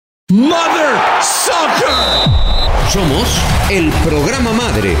Mother Soccer. Somos el programa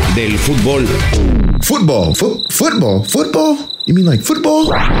madre del fútbol. Football? You mean like football?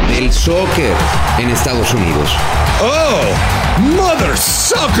 Del soccer en Estados Unidos. Oh, Mother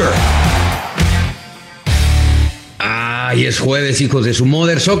Soccer. Ay, es jueves, hijos de su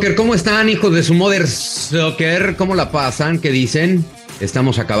Mother Soccer. ¿Cómo están, hijos de su Mother Soccer? ¿Cómo la pasan? ¿Qué dicen?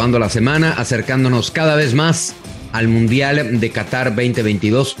 Estamos acabando la semana, acercándonos cada vez más al Mundial de Qatar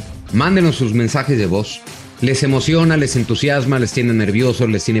 2022. Mándenos sus mensajes de voz. Les emociona, les entusiasma, les tiene nerviosos,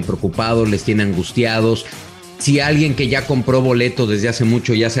 les tiene preocupados, les tiene angustiados. Si alguien que ya compró boletos desde hace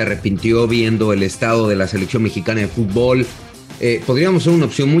mucho ya se arrepintió viendo el estado de la selección mexicana de fútbol, podríamos hacer una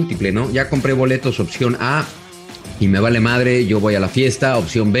opción múltiple, ¿no? Ya compré boletos, opción A, y me vale madre, yo voy a la fiesta.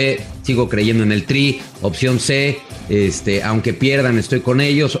 Opción B, sigo creyendo en el Tri. Opción C, aunque pierdan, estoy con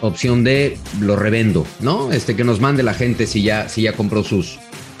ellos. Opción D, lo revendo, ¿no? Que nos mande la gente si ya compró sus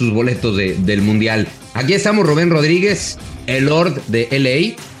boletos del Mundial. Aquí estamos Rubén Rodríguez, el Lord de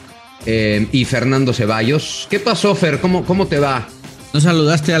LA, y Fernando Ceballos. ¿Qué pasó, Fer? ¿Cómo te va? No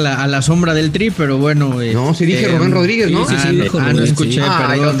saludaste a la sombra del Tri, pero bueno. No, sí dije Rubén Rodríguez, ¿no? Sí, no escuché.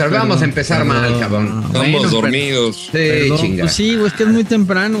 Perdón, vamos a empezar mal, cabrón. Estamos dormidos. Sí, chinga. Pues sí, güey, es que es muy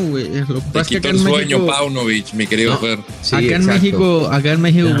temprano, güey. Te quitó el sueño, Paunovic, mi querido Fer. Sí, acá en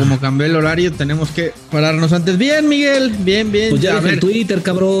México, como cambió el horario, tenemos que pararnos antes. Bien, Miguel, bien. Pues ya en Twitter,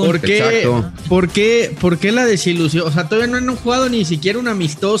 cabrón. ¿Por qué la desilusión? O sea, todavía no han jugado ni siquiera un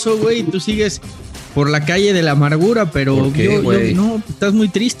amistoso, güey, y tú sigues por la calle de la amargura, pero yo no, estás muy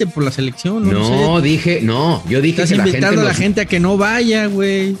triste por la selección. Yo dije estás que invitando a la gente a que no vaya,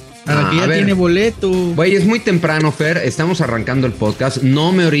 güey, a la que ya tiene boleto. Güey, es muy temprano, Fer, estamos arrancando el podcast,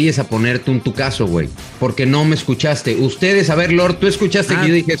 no me orilles a ponerte tu caso, güey, porque no me escuchaste. Ustedes, a ver, Lord, ¿tú escuchaste que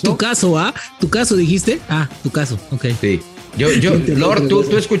yo dije eso? Tu caso dijiste, tu caso, ok. Sí. Yo, Lord,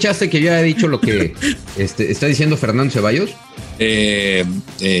 ¿tú escuchaste que yo había dicho lo que está diciendo Fernando Ceballos?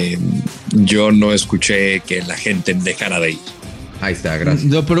 Yo no escuché que la gente dejara de ir. Ahí está,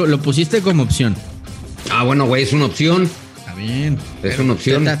 gracias. Pero lo pusiste como opción. Bueno, güey, es una opción. Está bien. Es una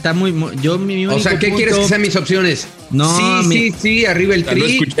opción. Está muy... O sea, ¿qué quieres que sean mis opciones? No, sí, arriba el Tri. No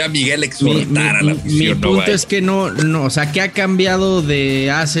escuché a Miguel exhortar a la afición. Mi punto es que no, o sea, ¿qué ha cambiado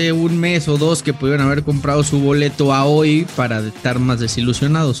de hace un mes o dos que pudieron haber comprado su boleto a hoy para estar más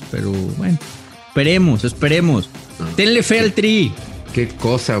desilusionados? Pero bueno, esperemos. Tenle fe al Tri. Qué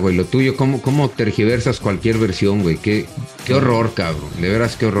cosa, güey, lo tuyo, cómo tergiversas cualquier versión, güey. Qué horror, cabrón. De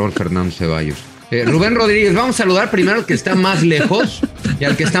veras, qué horror, Fernando Ceballos. Rubén Rodríguez, vamos a saludar primero al que está más lejos y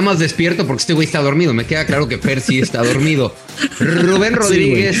al que está más despierto, porque este güey está dormido. Me queda claro que Fer sí está dormido. Rubén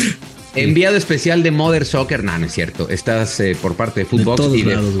Rodríguez, enviado especial de Mother Soccer. No es cierto. Estás por parte de Footbox y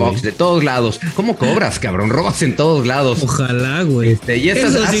de Fox, de todos lados. ¿Cómo cobras, cabrón? Robas en todos lados. Ojalá, güey.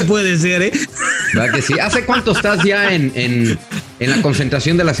 Eso sí puede ser, ¿eh? ¿Verdad que sí? ¿Hace cuánto estás ya en la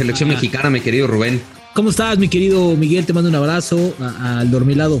concentración de la selección mexicana, mi querido Rubén? ¿Cómo estás, mi querido Miguel? Te mando un abrazo al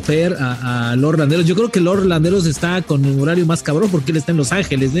dormilado Fer, a Lord Landeros. Yo creo que Lord Landeros está con un horario más cabrón porque él está en Los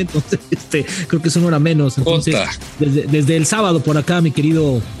Ángeles, ¿no? Entonces, creo que es una hora menos. Entonces, desde el sábado por acá, mi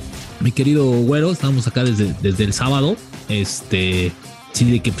querido güero, estamos acá desde el sábado. Sí,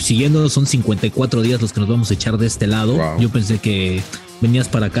 de que siguiéndonos son 54 días los que nos vamos a echar de este lado. Wow. Yo pensé que venías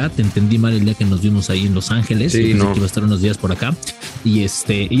para acá, te entendí mal el día que nos vimos ahí en Los Ángeles. Sí, pensé que iba a estar unos días por acá. Y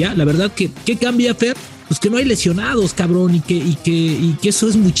ya, la verdad que ¿qué cambia, Fer? Pues que no hay lesionados, cabrón, y que eso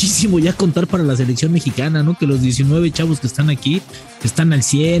es muchísimo ya contar para la selección mexicana, ¿no? Que los 19 chavos que están aquí están al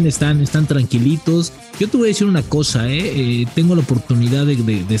 100, están tranquilitos. Yo te voy a decir una cosa, tengo la oportunidad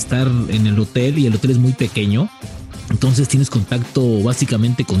de estar en el hotel, y el hotel es muy pequeño. Entonces tienes contacto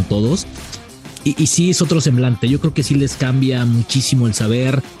básicamente con todos y sí es otro semblante. Yo creo que sí les cambia muchísimo el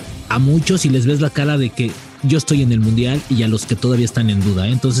saber a muchos y les ves la cara de que yo estoy en el Mundial, y a los que todavía están en duda.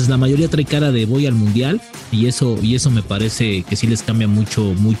 Entonces la mayoría trae cara de voy al Mundial, y eso me parece que sí les cambia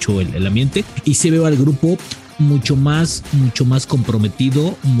mucho el ambiente, y sí veo al grupo mucho más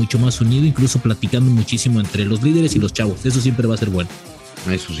comprometido, mucho más unido, incluso platicando muchísimo entre los líderes y los chavos. Eso siempre va a ser bueno.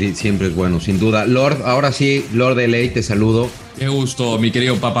 Eso sí, siempre es bueno, sin duda. Lord, ahora sí, Lord de LA, te saludo. Qué gusto, mi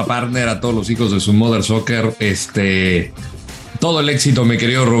querido Papa Partner, a todos los hijos de su Mother Soccer. Todo el éxito, mi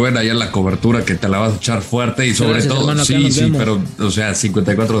querido Rubén, allá en la cobertura, que te la vas a echar fuerte, y sobre todo, hermano, sí, pero, o sea,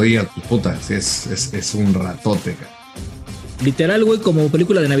 54 días, puta, es un ratote, cara. Literal, güey, como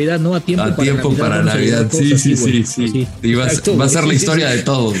película de Navidad, ¿no? A tiempo para Navidad. Sí. Y va a ser la historia de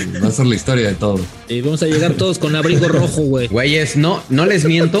todos. Va a ser la historia de todos. Y vamos a llegar todos con abrigo rojo, güey. Güeyes, no les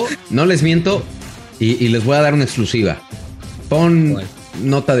miento. Y les voy a dar una exclusiva. Pon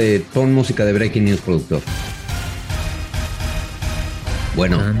música de Breaking News, productor.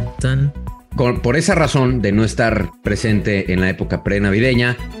 Bueno, por esa razón de no estar presente en la época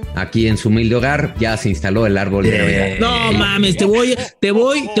prenavideña, aquí en su humilde hogar ya se instaló el árbol de Navidad. No mames, te voy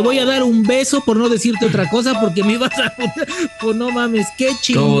a dar un beso por no decirte otra cosa porque me ibas a... Pues no mames, qué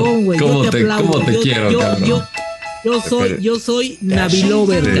chingón, güey. Yo te aplaudo. ¿Cómo te quiero, cabrón? Yo soy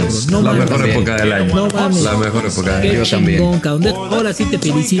Navilover, cabrón. No la mames. mejor época del año. No mames. La mejor época del año. Qué chingón, cabrón. Ahora sí te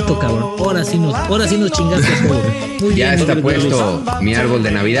felicito, cabrón. Ahora sí nos chingaste a todos. Muy Ya bien, está muy bien. puesto mi árbol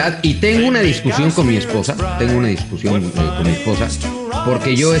de Navidad y tengo una discusión con mi esposa.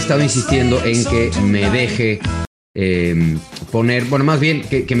 Porque yo he estado insistiendo en que me deje poner, bueno, más bien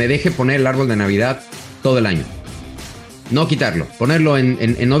que me deje poner el árbol de Navidad todo el año. No quitarlo, ponerlo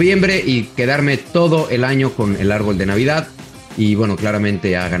en noviembre y quedarme todo el año con el árbol de Navidad. Y bueno,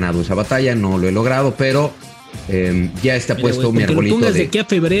 claramente ha ganado esa batalla, no lo he logrado, pero ya está puesto mi arbolito. Lo pongas de aquí a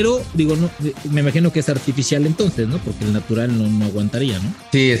febrero, digo, no, me imagino que es artificial entonces, ¿no? Porque el natural no aguantaría, ¿no?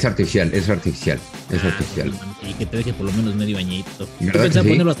 Sí, es artificial. Y que te deje por lo menos medio añito. Yo ¿Verdad pensaba que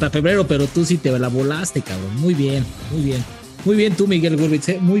sí? ponerlo hasta febrero, pero tú sí te la volaste, cabrón. Muy bien. Muy bien tú, Miguel Gurbitz,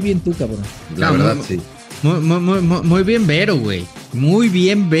 ¿eh? Muy bien tú, cabrón. La verdad, sí. Muy bien, Vero, güey. Muy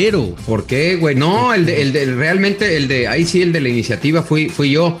bien, Vero. ¿Por qué, güey? No, realmente ahí sí el de la iniciativa fui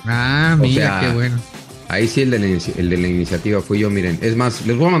yo. Ah, O mira, sea, qué bueno. Ahí sí el de la iniciativa fui yo, miren. Es más,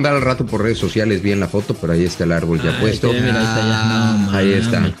 les voy a mandar al rato por redes sociales bien la foto, pero ahí está el árbol ya puesto. Mira, ahí está ya. No, Ahí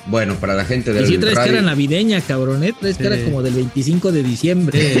está. mames. Bueno, para la gente del Y si traes radio. cara navideña, cabrón, ¿eh? Traes cara como del 25 de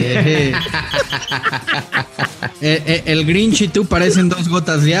diciembre. El Grinch y tú parecen dos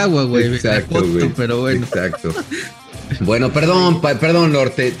gotas de agua, güey. Exacto, La foto, güey. pero bueno. Exacto. Bueno, perdón,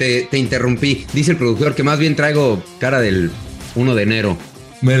 Lord, te interrumpí. Dice el productor que más bien traigo cara del 1 de enero.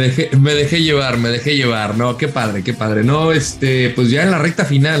 Me dejé llevar, ¿no? Qué padre. No, pues ya en la recta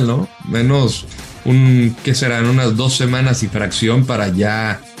final, ¿no? Menos ¿qué serán? Unas 2 semanas y fracción para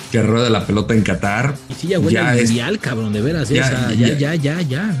ya que ruede la pelota en Qatar. Y sí, ya huele al mundial, cabrón, de veras. Ya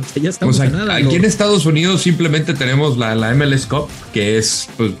estamos O sea, a nada. aquí en Estados Unidos simplemente tenemos la MLS Cup, que es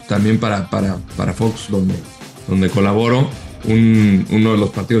pues, también para Fox, donde colaboro, uno de los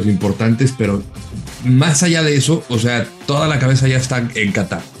partidos importantes, pero más allá de eso, o sea, toda la cabeza ya está en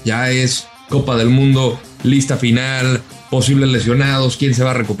Qatar. Ya es Copa del Mundo, lista final, posibles lesionados, quién se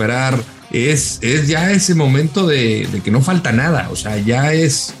va a recuperar. Es ya ese momento de que no falta nada. O sea, ya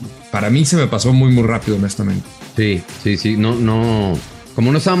es... Para mí se me pasó muy, muy rápido, honestamente. Sí. No.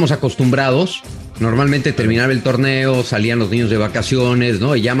 Como no estábamos acostumbrados, normalmente terminaba el torneo, salían los niños de vacaciones,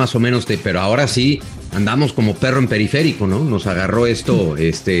 ¿no? Y ya más o menos, pero ahora sí andamos como perro en periférico, ¿no? Nos agarró esto,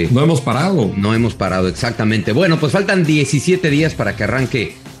 No hemos parado. No hemos parado, exactamente. Bueno, pues faltan 17 días para que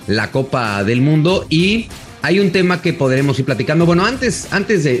arranque la Copa del Mundo y hay un tema que podremos ir platicando. Bueno, antes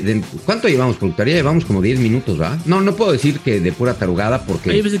de ¿cuánto llevamos, productoría? Llevamos como 10 minutos, ¿verdad? No puedo decir que de pura tarugada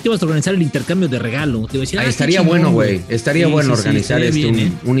porque... Yo pensé que ibas a organizar el intercambio de regalo. Te iba a decir, estaría bueno, güey. Estaría bueno organizar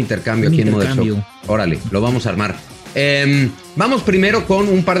un intercambio aquí en Mother Show. Órale, lo vamos a armar. Vamos primero con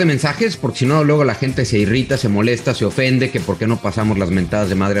un par de mensajes, porque si no, luego la gente se irrita, se molesta, se ofende, que por qué no pasamos las mentadas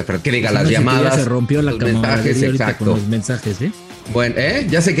de madre, que diga las llamadas. Se rompió la mensajes, exacto. Con los mensajes, ¿eh? Bueno,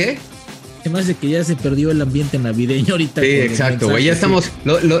 ¿ya sé qué? Se me hace que ya se perdió el ambiente navideño ahorita. Sí, exacto, güey. Ya estamos.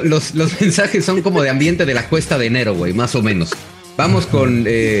 Los mensajes son como de ambiente de la cuesta de enero, güey, más o menos. Vamos con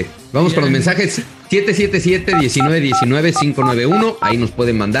los mensajes 777-1919-591. Ahí nos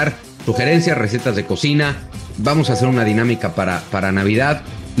pueden mandar sugerencias, recetas de cocina. Vamos a hacer una dinámica para Navidad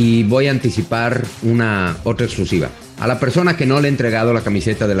y voy a anticipar otra exclusiva. A la persona que no le he entregado la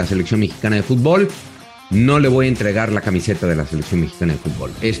camiseta de la selección mexicana de fútbol, no le voy a entregar la camiseta de la selección mexicana de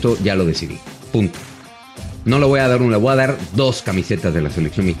fútbol. Esto ya lo decidí. Punto. No le voy a dar una, le voy a dar 2 camisetas de la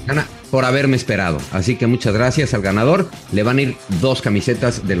selección mexicana por haberme esperado. Así que muchas gracias al ganador. Le van a ir 2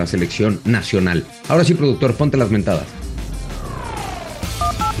 camisetas de la selección nacional. Ahora sí, productor, ponte las mentadas.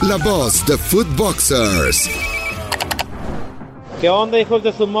 La voz de Footboxers. ¿Qué onda, hijos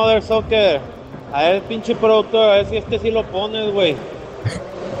de su Mother Soccer? A ver, pinche productor, a ver si sí lo pones, güey.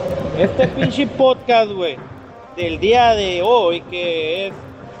 Este pinche podcast, güey, del día de hoy, que es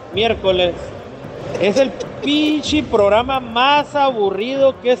miércoles, es el pinche programa más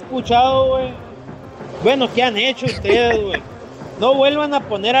aburrido que he escuchado, güey. Bueno, ¿qué han hecho ustedes, güey? No vuelvan a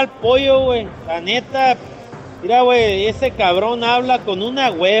poner al pollo, güey. La neta, mira, güey, ese cabrón habla con una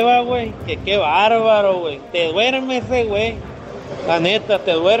hueva, güey. Que qué bárbaro, güey. Te duerme ese, güey. La neta,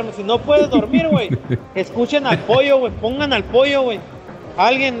 te duerme. Si no puedes dormir, güey, escuchen al pollo, güey. Pongan al pollo, güey.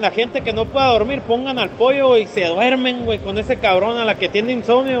 La gente que no pueda dormir, pongan al pollo, güey. Se duermen, güey, con ese cabrón a la que tiene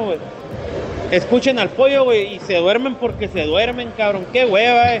insomnio, güey. Escuchen al pollo, güey, y se duermen porque se duermen, cabrón. Qué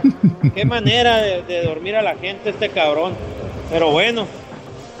hueva, Qué manera de dormir a la gente este cabrón. Pero bueno,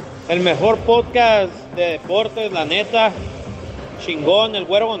 El mejor podcast de deportes, la neta. Chingón, el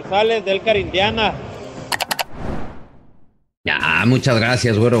Güero González del Indiana. Ya, muchas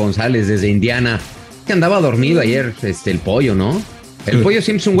gracias, Güero González, desde Indiana. Que andaba dormido ayer, el pollo, ¿no? El pollo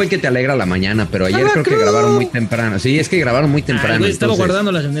siempre es un güey que te alegra la mañana, pero ayer creo que grabaron muy temprano. Sí, es que grabaron muy temprano. Güey, estaba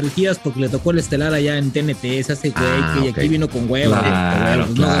guardando las energías porque le tocó el estelar allá en TNT. Se hace güey, que aquí vino con huevo. Claro,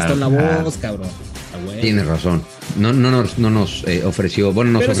 no gastó la voz, cabrón. Tienes razón. No nos ofreció,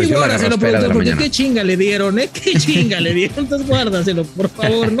 bueno, nos pero ofreció sí, la garraspera de la mañana. Qué chinga le dieron, qué chinga le dieron. Entonces guárdaselo, por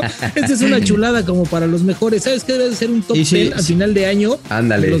favor, ¿no? Esta es una chulada como para los mejores. ¿Sabes qué? Debe de ser un top 10 al final de año.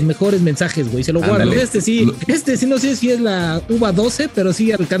 Ándale. De los mejores mensajes, güey. Se lo guardo. Este sí no sé si es la uva 12, pero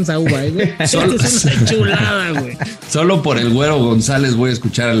sí alcanza uva, güey. Es una chulada, güey. Solo por el Güero González voy a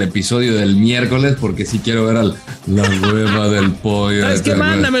escuchar el episodio del miércoles porque sí quiero ver la hueva del pollo. Es que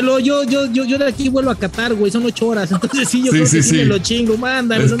mándamelo. Yo de aquí vuelvo a Qatar, güey. Son 8 horas. Entonces sí, yo creo que sí me lo chingo.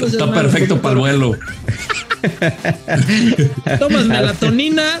 Mándamelo. Está perfecto para el vuelo. Tomas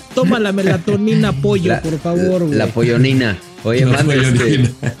melatonina. Toma la melatonina pollo, por favor, güey. La pollonina. Oye, manda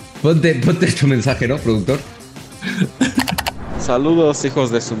ponte tu mensaje, ¿no, productor? Saludos,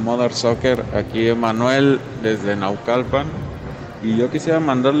 hijos de su Mother Soccer. Aquí Emanuel desde Naucalpan. Y yo quisiera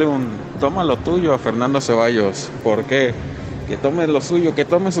mandarle un toma lo tuyo a Fernando Ceballos. ¿Por qué? Que tome lo suyo, que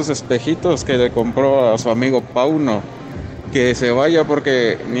tome sus espejitos que le compró a su amigo Pauno. Que se vaya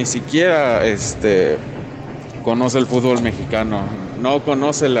porque ni siquiera conoce el fútbol mexicano. No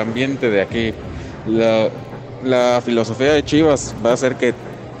conoce el ambiente de aquí. La filosofía de Chivas va a hacer que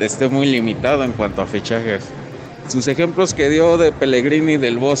esté muy limitado en cuanto a fichajes. Sus ejemplos que dio de Pellegrini,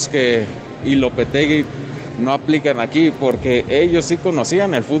 Del Bosque y Lopetegui no aplican aquí porque ellos sí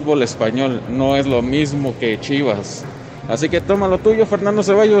conocían el fútbol español. No es lo mismo que Chivas. Así que toma lo tuyo, Fernando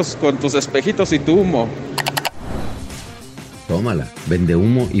Ceballos, con tus espejitos y tu humo. Tómala, vende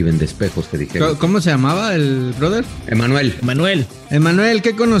humo y vende espejos, te dije. ¿Cómo se llamaba el brother? Emanuel,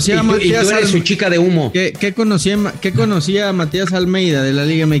 ¿qué conocía a Matías? Y tú eres su chica de humo. ¿Qué conocía a Matías Almeida de la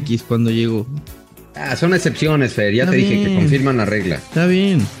Liga MX cuando llegó? Son excepciones, Fer. Ya te dije que confirman la regla. Está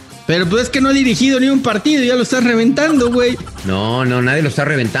bien. Pero pues es que no ha dirigido ni un partido, ya lo estás reventando, güey. No, nadie lo está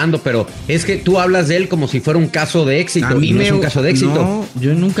reventando, pero es que tú hablas de él como si fuera un caso de éxito. A mí no es un caso de éxito. No,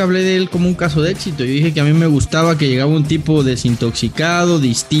 yo nunca hablé de él como un caso de éxito. Yo dije que a mí me gustaba que llegaba un tipo desintoxicado,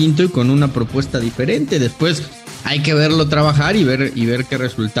 distinto y con una propuesta diferente. Después hay que verlo trabajar y ver qué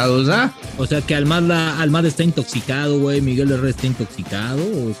resultados da. O sea que Almada está intoxicado, güey. Miguel Herrera está intoxicado,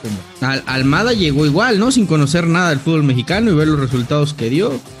 ¿o cómo? Almada llegó igual, ¿no? Sin conocer nada del fútbol mexicano y ver los resultados que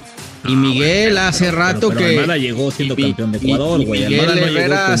dio. Y Miguel hace rato que Almada llegó siendo campeón de Ecuador, güey. Miguel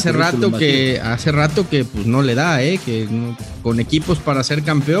Herrera hace rato que pues no le da, que no, con equipos para ser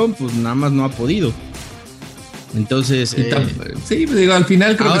campeón, pues nada más no ha podido. Entonces, sí, digo, al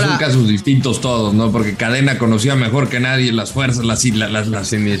final creo que son casos distintos todos, ¿no? Porque Cadena conocía mejor que nadie las fuerzas,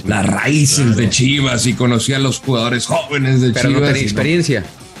 las raíces de Chivas y conocía a los jugadores jóvenes de Chivas. Pero no tenía experiencia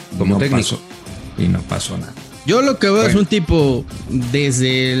como técnico. Y no pasó nada. Yo lo que veo es un tipo,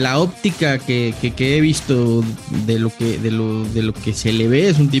 desde la óptica que he visto de lo que se le ve,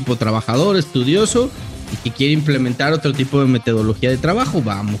 es un tipo trabajador, estudioso y que quiere implementar otro tipo de metodología de trabajo.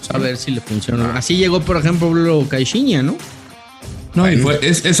 Vamos a ver si le funciona. Así llegó, por ejemplo, Caixinha, ¿no? No,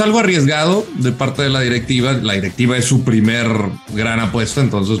 es algo arriesgado de parte de la directiva. La directiva es su primer gran apuesta,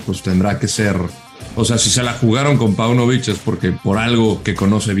 entonces pues tendrá que ser. O sea, si se la jugaron con Paunovic es porque por algo que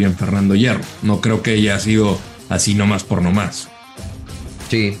conoce bien Fernando Hierro. No creo que ella ha sido así nomás por nomás.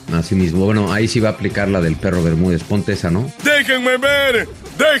 Sí, así mismo. Bueno, ahí sí va a aplicar la del perro Bermúdez. Ponte esa, ¿no? ¡Déjenme ver!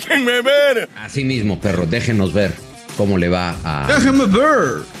 Así mismo, perro, déjenos ver cómo le va a... ¡Déjenme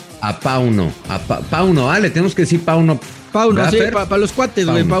ver! A Pauno. Pauno, le tenemos que decir Pauno. Pauno, sí, para los cuates,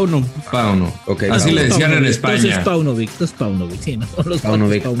 güey, Pauno. Okay, así Pauno. Le decían en España. Entonces Paunovic, sí, ¿no?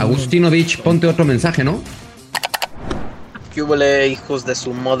 Paunovic. Agustinovich, ponte otro mensaje, ¿no? ¿Qué huele, hijos de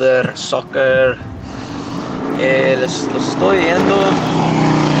su Mother Soccer? Los estoy viendo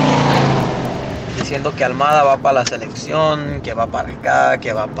diciendo que Almada va para la selección, que va para acá,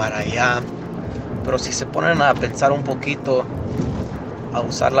 que va para allá. Pero si se ponen a pensar un poquito, a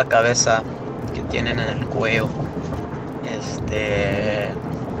usar la cabeza que tienen en el cuello, se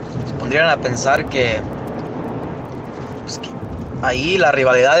pondrían a pensar que ahí la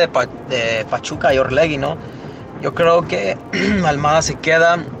rivalidad de Pachuca y Orlegui, ¿no? Yo creo que Almada se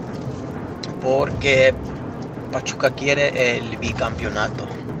queda porque Pachuca quiere el bicampeonato,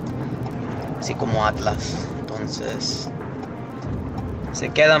 así como Atlas. Entonces se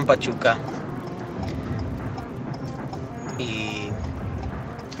queda en Pachuca y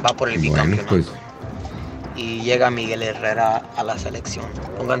va por el bicampeonato. Pues. y llega Miguel Herrera a la selección.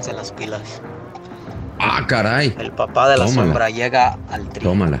 Pónganse las pilas. Ah, caray. El papá de la sombra llega al Tri.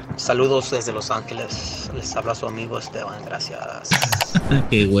 Tómala. Saludos desde Los Ángeles. Les habla su amigo Esteban. Gracias.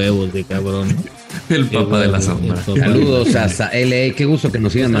 Qué huevos de cabrón. El papá de la sombra. Saludos a LA. Qué gusto que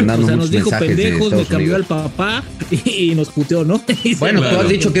nos sigan mandando muchos nos dijo mensajes pendejos, de me Estados cambió Unidos. al papá y nos puteó, ¿no? Bueno, Claro. tú has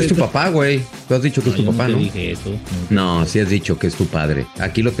dicho que es tu papá, güey. Tú has dicho que es tu papá, yo ¿no? no te dije eso. No, sí has dicho que es tu padre.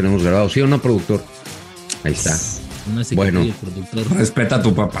 Aquí lo tenemos grabado, ¿sí o no, productor? Ahí está. No sé Bueno. qué el productor. Respeta a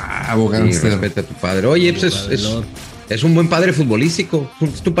tu papá, Sí, abogado. respeta a tu padre. Oye, pues es un buen padre futbolístico.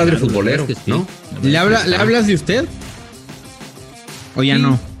 Es tu padre Claro, futbolero, la verdad es que sí. ¿no? ¿Le hablas de usted? ¿O ya Sí,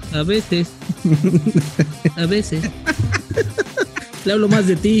 no? A veces. A veces. Le hablo más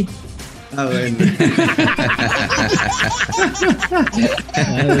de ti. Ah, bueno.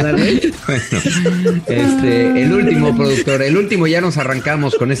 El último, productor. El último, ya nos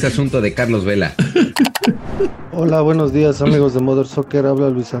arrancamos con este asunto de Carlos Vela. Hola, buenos días amigos de Mother Soccer, habla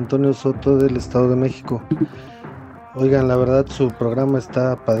Luis Antonio Soto del Estado de México. Oigan, la verdad su programa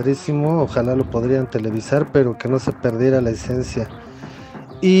está padrísimo, ojalá lo podrían televisar, pero que no se perdiera la esencia.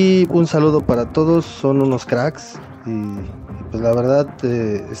 Y un saludo para todos, son unos cracks y pues la verdad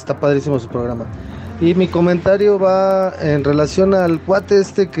está padrísimo su programa. Y mi comentario va en relación al cuate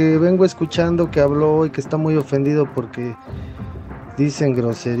este que vengo escuchando, que habló hoy, que está muy ofendido porque dicen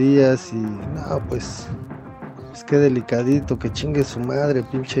groserías y no, pues qué delicadito, que chingue su madre,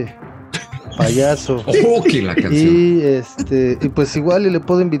 pinche payaso. Que la canción. Y pues igual y le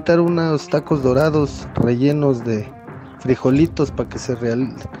puedo invitar unos tacos dorados rellenos de frijolitos para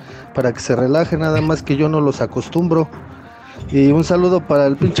que se relaje, nada más que yo no los acostumbro. Y un saludo para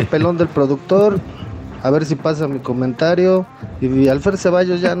el pinche pelón del productor, a ver si pasa mi comentario. Y al Fer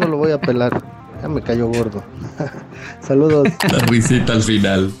Ceballos ya no lo voy a pelar, ya me cayó gordo. Saludos. La risita al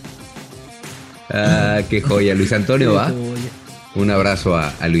final. Ah, qué joya. Luis Antonio, ¿va? Un abrazo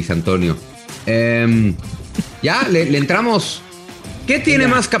a Luis Antonio. Ya, le entramos. ¿Qué tiene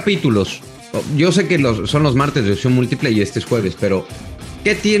más capítulos? Yo sé que son los martes de opción múltiple y este es jueves, pero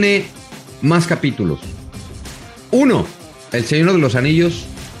 ¿qué tiene más capítulos? 1, El Señor de los Anillos.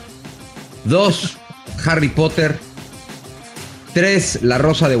 2, Harry Potter. 3, La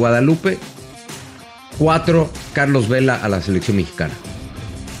Rosa de Guadalupe. 4, Carlos Vela a la selección mexicana.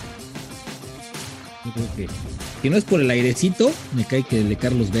 Yo creo que no es por el airecito, me cae que el de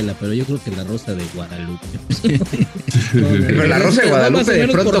Carlos Vela, pero yo creo que la Rosa de Guadalupe. Pero la Rosa de Guadalupe de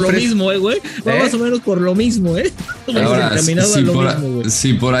pronto por lo mismo, güey. Va más o menos por lo mismo, Ahora, encaminado a lo mismo, güey.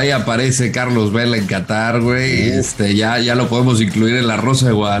 si por ahí aparece Carlos Vela en Qatar, güey, ya lo podemos incluir en la Rosa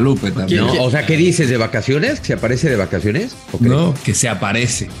de Guadalupe también. No, o sea, ¿qué dices? ¿De vacaciones? ¿Se aparece de vacaciones? No, que se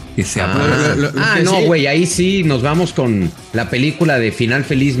aparece. No, güey, ahí sí nos vamos con la película de Final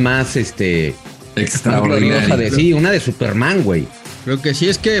Feliz más extraordinaria. Sí, una de Superman, güey. Lo que sí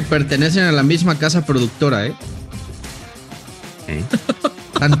es que pertenecen a la misma casa productora, ¿eh?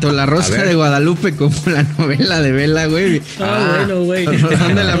 Tanto La Rosa de Guadalupe como la novela de Vela, güey. Bueno, güey.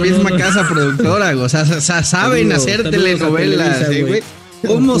 Son de la misma casa productora, güey. O sea, saben hacer telenovelas, güey.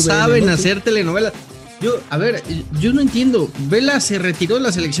 ¿Cómo saben hacer telenovelas? Yo no entiendo. Vela se retiró de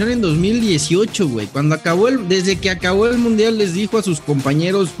la selección en 2018, güey. Desde que acabó el mundial les dijo a sus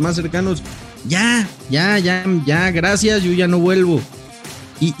compañeros más cercanos, ya, gracias, yo ya no vuelvo.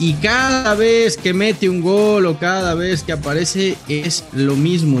 Y cada vez que mete un gol o cada vez que aparece es lo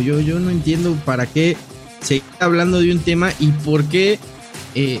mismo. Yo no entiendo para qué seguir hablando de un tema y por qué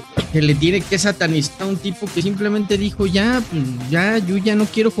que le tiene que satanizar a un tipo que simplemente dijo yo ya no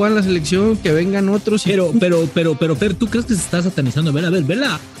quiero jugar en la selección, que vengan otros. Pero, Fer, ¿tú crees que se está satanizando? A ver,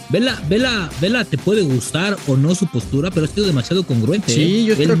 Vela te puede gustar o no su postura, pero ha sido demasiado congruente. Sí,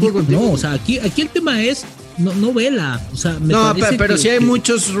 yo estoy de acuerdo contigo. No, o sea, aquí el tema es no Vela, o sea, pero sí hay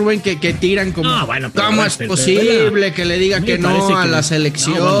muchos, Rubén, que tiran como ¿cómo es posible que le diga que no a la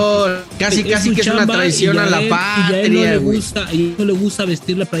selección? Casi que es una traición a la patria. Y a él no le gusta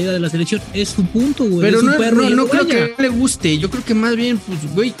vestir la playera de la selección, es su punto, güey. Pero no creo que le guste, yo creo que más bien,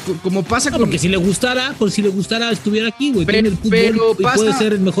 pues, güey, como pasa con... Porque si le gustara estuviera aquí, güey. Tiene el fútbol y puede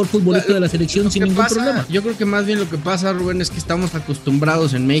ser el mejor futbolista de la selección sin ningún problema. Yo creo que más bien lo que pasa, Rubén, es que estamos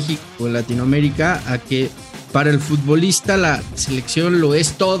acostumbrados en México o en Latinoamérica a que para el futbolista la selección lo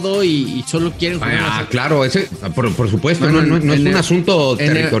es todo y solo quieren jugar. Claro, por supuesto, no es un asunto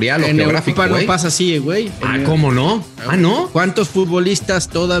territorial o geográfico. En Europa no pasa así, güey. ¿Cómo no? ¿No? ¿Cuántos futbolistas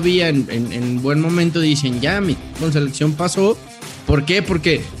todavía en buen momento dicen, ya, mi selección pasó? ¿Por qué?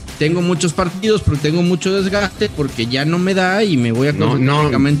 Porque tengo muchos partidos, pero tengo mucho desgaste, porque ya no me da y me voy a concentrar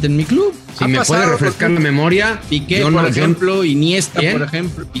únicamente en mi club. Si me puede refrescar la memoria. Piqué, por ejemplo, Iniesta, por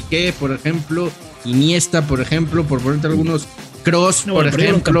ejemplo, Piqué, por ejemplo, Iniesta, por ejemplo, por ponerte algunos. Kroos, No, por pero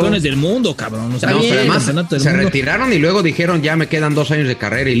fueron ejemplo. campeones del mundo, cabrón. O sea, No, pero además campeonato del se mundo. retiraron y luego dijeron ya me quedan 2 años de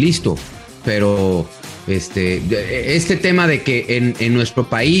carrera y listo. Pero este tema de que en nuestro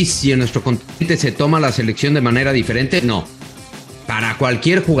país y en nuestro continente se toma la selección de manera diferente, no. Para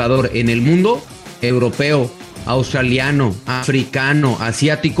cualquier jugador en el mundo, europeo, australiano, africano,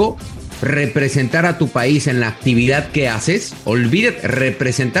 asiático, representar a tu país en la actividad que haces, olvídate,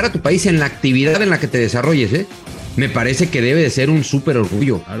 representar a tu país en la actividad en la que te desarrolles, me parece que debe de ser un súper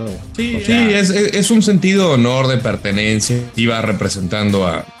orgullo. Claro. Sí, es un sentido de honor, de pertenencia, iba representando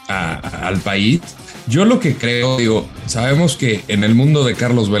al país. Yo lo que creo, sabemos que en el mundo de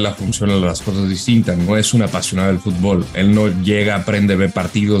Carlos Vela funcionan las cosas distintas, no es un apasionado del fútbol, él no llega, aprende, ve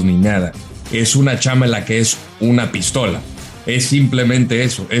partidos ni nada, es una chamba en la que es una pistola, es simplemente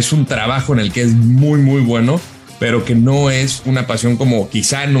eso, es un trabajo en el que es muy muy bueno, pero que no es una pasión como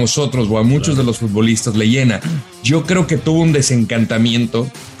quizá a nosotros o a muchos de los futbolistas le llena. Yo creo que tuvo un desencantamiento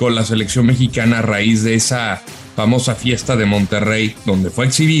con la selección mexicana a raíz de esa famosa fiesta de Monterrey, donde fue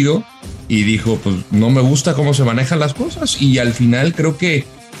exhibido y dijo, pues no me gusta cómo se manejan las cosas, y al final creo que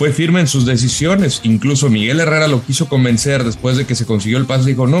fue firme en sus decisiones. Incluso Miguel Herrera lo quiso convencer después de que se consiguió el pase,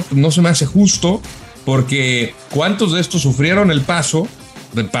 dijo, no, pues no se me hace justo, porque ¿cuántos de estos sufrieron el paso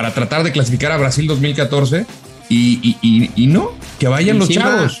para tratar de clasificar a Brasil 2014? Y no, que vayan los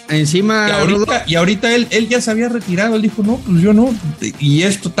chavos. Y ahorita él ya se había retirado, él dijo, no, pues yo no, y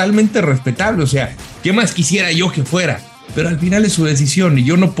es totalmente respetable, o sea, ¿qué más quisiera yo que fuera? Pero al final es su decisión y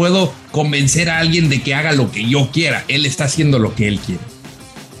yo no puedo convencer a alguien de que haga lo que yo quiera, él está haciendo lo que él quiere.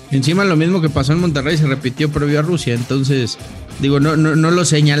 Encima lo mismo que pasó en Monterrey se repitió previo a Rusia, entonces, no lo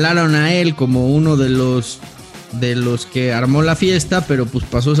señalaron a él como uno de los que armó la fiesta, pero pues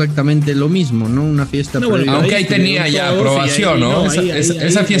pasó exactamente lo mismo, ¿no? Una fiesta. No, bueno, aunque ahí tenía ya aprobación, ¿no?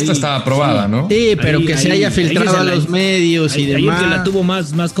 Esa fiesta estaba aprobada, ¿no? Sí, pero que se haya filtrado a los medios y demás. Ahí el que la tuvo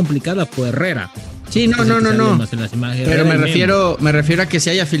más complicada fue Herrera. Sí, no. Pero me refiero a que se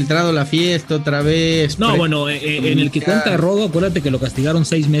haya filtrado la fiesta otra vez. No, bueno, en el que cuenta Rodo, acuérdate que lo castigaron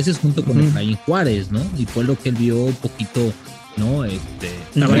 6 meses junto con Efraín Juárez, ¿no? Y fue lo que él vio un poquito, ¿no?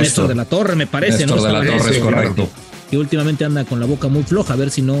 Estaba Néstor de la Torre, me parece, Néstor de la Torre, es correcto. Que últimamente anda con la boca muy floja, a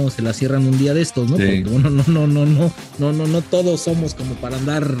ver si no se la cierran un día de estos, ¿no? Sí. Porque no todos somos como para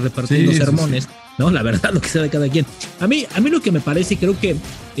andar repartiendo sermones, ¿no? La verdad, lo que sea de cada quien. A mí lo que me parece, y creo que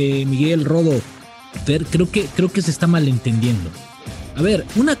Miguel, Rodo, Fer, creo que se está malentendiendo. A ver,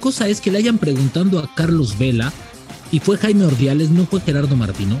 una cosa es que le hayan preguntado a Carlos Vela y fue Jaime Ordiales, no fue Gerardo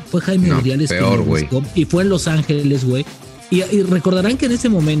Martino, fue Jaime Ordiales peor, que lo buscó, y fue en Los Ángeles, güey. Y recordarán que en ese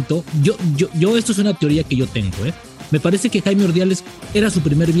momento, yo esto es una teoría que yo tengo, me parece que Jaime Ordiales era su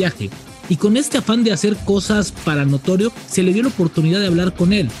primer viaje. Y con este afán de hacer cosas para notorio, se le dio la oportunidad de hablar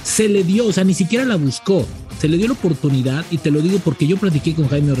con él. Se le dio, o sea, ni siquiera la buscó. Se le dio la oportunidad, y te lo digo porque yo platiqué con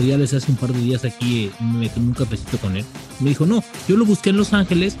Jaime Ordiales hace un par de días aquí, me tomé un cafecito con él. Me dijo, no, yo lo busqué en Los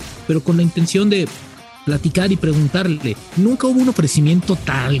Ángeles, pero con la intención de platicar y preguntarle. Nunca hubo un ofrecimiento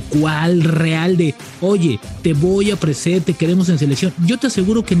tal cual, real, de oye, te voy a ofrecer, te queremos en selección. Yo te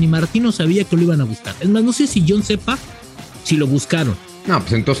aseguro que ni Martino sabía que lo iban a buscar. Es más, no sé si John sepa si lo buscaron. No,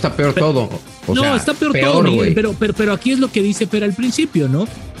 pues entonces está peor todo. Está peor todo, Miguel, pero aquí es lo que dice Pera al principio, ¿no?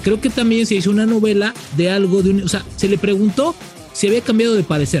 Creo que también se hizo una novela de algo, o sea, se le preguntó si había cambiado de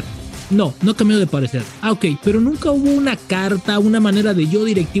parecer. No cambió de parecer. Ok, pero nunca hubo una carta, una manera de yo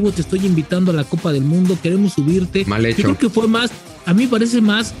directivo te estoy invitando a la Copa del Mundo, queremos subirte. Mal hecho. Yo creo que fue más, a mí me parece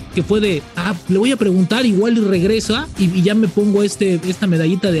más que fue de, le voy a preguntar, igual y regresa y ya me pongo esta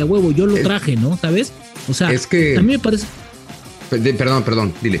medallita de a huevo, yo lo traje, ¿no? ¿Sabes? O sea, es que a mí me parece...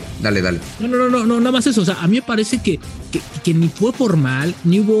 Perdón, dale. No, nada más eso. O sea, a mí me parece que ni fue formal,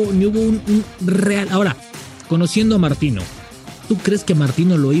 ni hubo un real. Ahora, conociendo a Martino, ¿tú crees que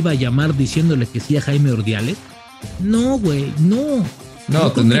Martino lo iba a llamar diciéndole que sí a Jaime Ordiales? No, güey, no.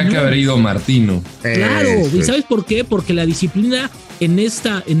 No, tendría que haber ido Martino. Claro, ¿y sabes por qué? Porque la disciplina en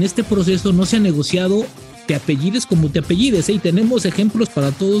este proceso no se ha negociado, te apellides como te apellides, y tenemos ejemplos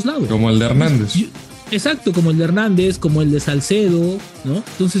para todos lados. Como el de Hernández. Exacto, como el de Hernández, como el de Salcedo, ¿no?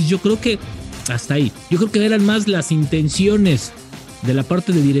 Entonces yo creo que hasta ahí. Yo creo que eran más las intenciones de la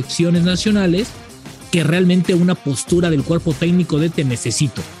parte de direcciones nacionales que realmente una postura del cuerpo técnico de te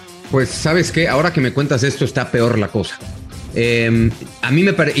necesito. Pues, ¿sabes qué? Ahora que me cuentas esto, está peor la cosa. A mí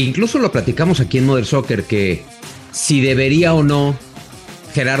me parece, incluso lo platicamos aquí en Mother Soccer, que si debería o no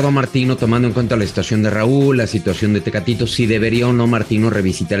Gerardo Martino, tomando en cuenta la situación de Raúl, la situación de Tecatito, si debería o no Martino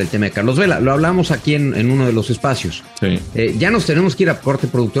revisitar el tema de Carlos Vela. Lo hablamos aquí en uno de los espacios. Sí. Ya nos tenemos que ir a corte,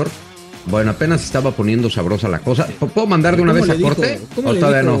 productor. Bueno, apenas estaba poniendo sabrosa la cosa. ¿Puedo mandar de una vez a corte? ¿Cómo o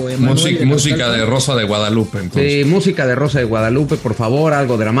todavía no? Música de Rosa de Guadalupe, entonces. Sí, música de Rosa de Guadalupe, por favor,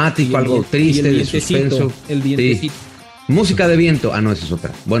 algo dramático, algo triste, de suspenso. El vientecito. Sí. Música de viento. Ah, no, esa es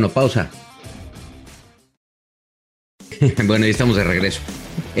otra. Bueno, pausa. Bueno, ya estamos de regreso.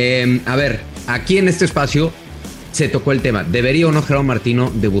 A ver, aquí en este espacio se tocó el tema. ¿Debería o no Gerardo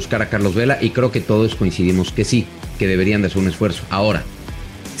Martino de buscar a Carlos Vela? Y creo que todos coincidimos que sí, que deberían de hacer un esfuerzo. Ahora,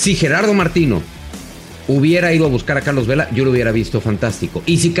 si Gerardo Martino hubiera ido a buscar a Carlos Vela, yo lo hubiera visto fantástico.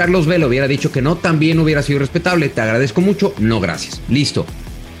 Y si Carlos Vela hubiera dicho que no, también hubiera sido respetable. Te agradezco mucho, no gracias. Listo.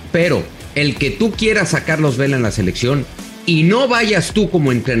 Pero el que tú quieras a Carlos Vela en la selección y no vayas tú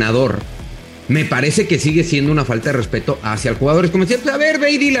como entrenador, me parece que sigue siendo una falta de respeto hacia el jugador. Es como decir, a ver,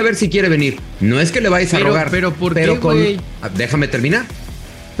 ve y dile a ver si quiere venir. No es que le vayas a rogar. Pero ¿por qué, güey? Déjame terminar.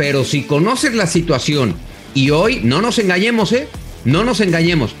 Pero si conoces la situación y hoy, no nos engañemos, no nos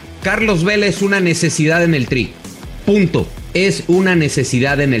engañemos. Carlos Vela es una necesidad en el Tri. Punto. Es una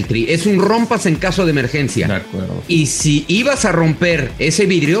necesidad en el Tri. Es un rompas en caso de emergencia. De acuerdo. Y si ibas a romper ese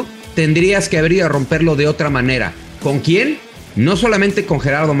vidrio, tendrías que haber ido a romperlo de otra manera. ¿Con quién? No solamente con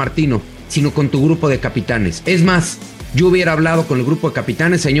Gerardo Martino, sino con tu grupo de capitanes. Es más, yo hubiera hablado con el grupo de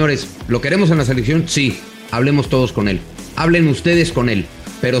capitanes. Señores, ¿lo queremos en la selección? Sí, hablemos todos con él. Hablen ustedes con él.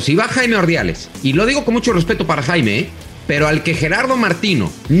 Pero si va Jaime Ordiales, y lo digo con mucho respeto para Jaime, pero al que Gerardo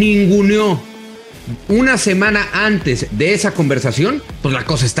Martino ninguneó una semana antes de esa conversación, pues la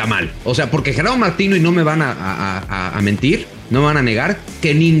cosa está mal. O sea, porque Gerardo Martino, y no me van a mentir, no me van a negar,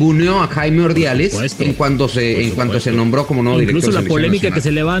 que ninguneó a Jaime Ordiales en cuanto se nombró como nuevo director. Incluso la polémica nacional que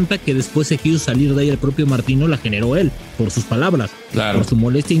se levanta, que después se quiso salir de ahí el propio Martino, la generó él, por sus palabras, claro, por su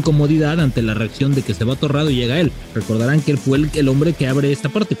molestia e incomodidad ante la reacción de que se va Torrado y llega él. Recordarán que él fue el hombre que abre esta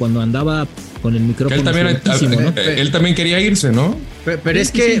parte cuando andaba con el micrófono. Él también quería irse, ¿no? Pero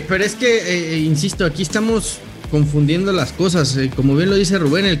es que, insisto, aquí estamos confundiendo las cosas. Como bien lo dice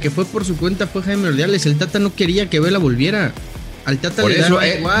Rubén, el que fue por su cuenta fue Jaime Ordiales. El Tata no quería que Vela volviera. Al Tata por le eso, daba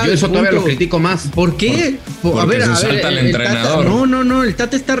igual, yo eso todavía lo critico más. ¿Por qué? A ver, el entrenador. Tata, no, el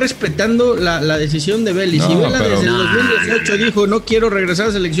Tata está respetando la decisión de Vela. Y si Vela desde el 2018 dijo no quiero regresar a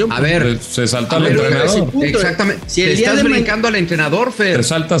la selección, a ver, se salta al entrenador. Exactamente. Si te estás brincando al entrenador, Fer. Te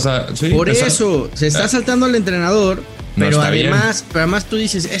saltas a. Sí, por eso, se está saltando al entrenador. Pero además tú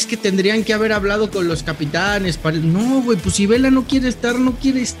dices, es que tendrían que haber hablado con los capitanes. No, güey, pues si Vela no quiere estar,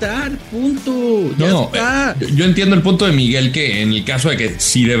 punto. Ya está. Yo entiendo el punto de Miguel, que en el caso de que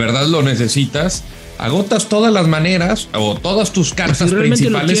si de verdad lo necesitas, agotas todas las maneras o todas tus cartas si realmente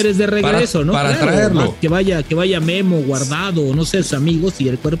principales lo quieres de regreso, ¿no? Para traerlo. Que vaya Memo, Guardado, no sé, sus amigos y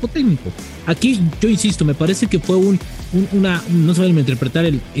el cuerpo técnico. Aquí, yo insisto, me parece que fue no se va a interpretar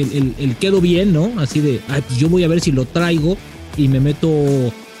el quedo bien, ¿no? Así de, pues yo voy a ver si lo traigo y me meto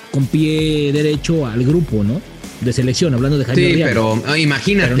con pie derecho al grupo, ¿no? De selección, hablando de Jaime Ordiales. Pero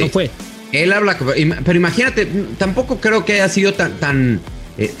imagínate. Pero no fue. Él habla, pero imagínate, tampoco creo que haya sido tan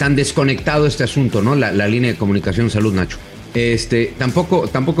desconectado este asunto, ¿no? La línea de comunicación, salud, Nacho.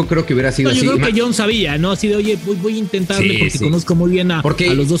 Tampoco creo que hubiera sido así. Yo creo que John sabía, ¿no? Así de, oye, voy a intentarle porque conozco muy bien a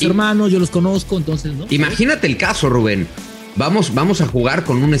los dos hermanos, yo los conozco, entonces, ¿no? Imagínate el caso, Rubén. Vamos a jugar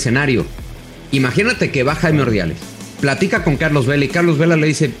con un escenario. Imagínate que va Jaime Ordiales, platica con Carlos Vela y Carlos Vela le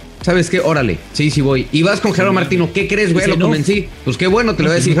dice, ¿sabes qué? Órale, sí voy. Y vas con Gerardo Martino, ¿qué crees, güey? Lo convencí. Pues qué bueno, te lo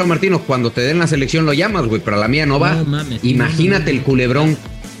voy a decir, Gerardo Martino, cuando te den la selección lo llamas, güey, pero a la mía no va. Imagínate el culebrón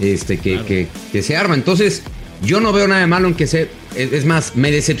que se arma. Entonces, yo no veo nada de malo en que es más,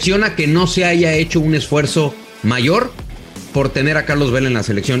 me decepciona que no se haya hecho un esfuerzo mayor por tener a Carlos Vela en la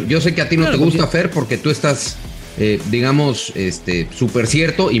selección. Yo sé que a ti no te gusta, Fer, porque tú estás, súper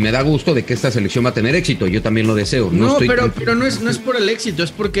cierto, y me da gusto de que esta selección va a tener éxito. Yo también lo deseo. Pero no es por el éxito, es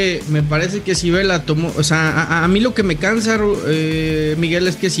porque me parece que si Vela tomó, o sea, a mí lo que me cansa, Miguel,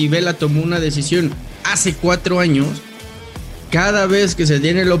 es que si Vela tomó una decisión hace 4 años, cada vez que se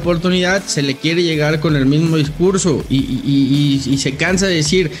tiene la oportunidad se le quiere llegar con el mismo discurso y se cansa de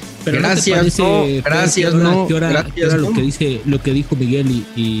decir, pero gracias, gracias, no. ¿Qué hora lo que dijo Miguel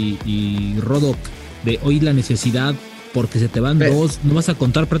y Rodo de hoy la necesidad? Porque se te van dos, no vas a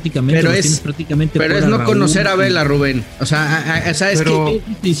contar prácticamente, pero es no Raúl, conocer a Vela, Rubén. O sea, es que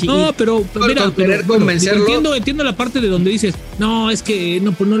no, pero mira, querer convencerlo. Entiendo la parte de donde dices, no, es que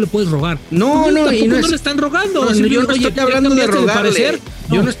no, pues no le puedes rogar. No le están rogando. Yo no estoy hablando de rogarle.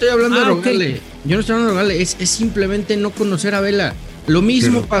 Yo no estoy hablando de rogarle. Yo no estoy hablando de rogarle. Es simplemente no conocer a Vela. Lo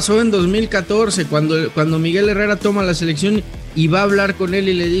mismo pasó en 2014 cuando Miguel Herrera toma la selección y va a hablar con él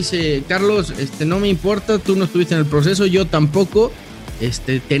y le dice, Carlos, no me importa, tú no estuviste en el proceso, yo tampoco,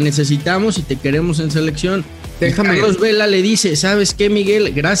 te necesitamos y te queremos en selección. Carlos Vela le dice, ¿sabes qué,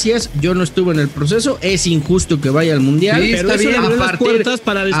 Miguel? Gracias, yo no estuve en el proceso, es injusto que vaya al Mundial. Sí, pero está bien,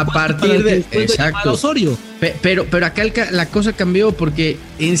 a partir de exacto. Osorio. Pero acá la cosa cambió porque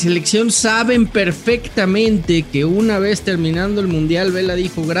en selección saben perfectamente que una vez terminando el Mundial, Vela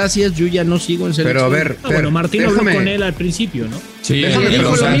dijo, gracias, yo ya no sigo en selección. Pero a ver, bueno, Martín habló con él al principio, ¿no? Sí, en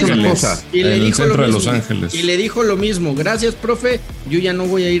Los Ángeles. Y le dijo lo mismo. Y le dijo lo mismo, gracias, profe, yo ya no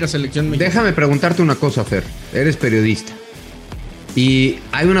voy a ir a selección mexicana. Déjame preguntarte una cosa, Fer. Eres periodista y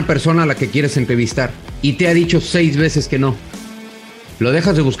hay una persona a la que quieres entrevistar y te ha dicho 6 veces que no. ¿Lo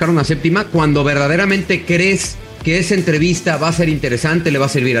dejas de buscar una séptima cuando verdaderamente crees que esa entrevista va a ser interesante, le va a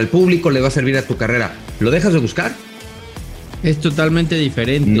servir al público, le va a servir a tu carrera? ¿Lo dejas de buscar? Es totalmente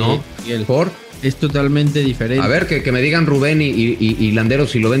diferente. No, ¿por? Es totalmente diferente. A ver, que me digan Rubén y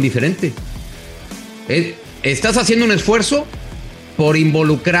Landeros si lo ven diferente. ¿Estás haciendo un esfuerzo por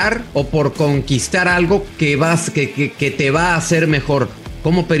involucrar o por conquistar algo que te va a hacer mejor?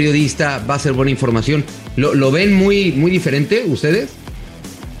 Como periodista va a ser buena información. ¿Lo ven muy, muy diferente ustedes?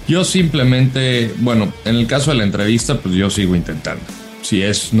 Yo simplemente, bueno, en el caso de la entrevista, pues yo sigo intentando. Si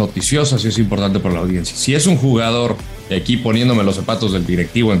es noticiosa, si es importante para la audiencia. Si es un jugador, y aquí poniéndome los zapatos del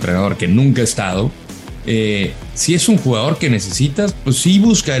directivo, entrenador, que nunca he estado, si es un jugador que necesitas, pues sí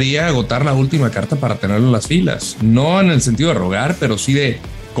buscaría agotar la última carta para tenerlo en las filas. No en el sentido de rogar, pero sí de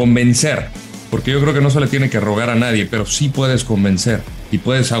convencer. Porque yo creo que no se le tiene que rogar a nadie, pero sí puedes convencer y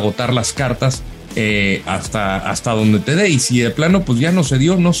puedes agotar las cartas hasta donde te dé. Y si de plano pues ya no se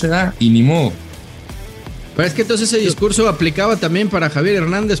dio, no se da y ni modo. Pero es que entonces ese discurso aplicaba también para Javier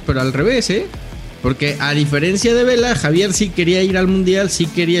Hernández, pero al revés, ¿eh? Porque a diferencia de Vela, Javier sí quería ir al Mundial, sí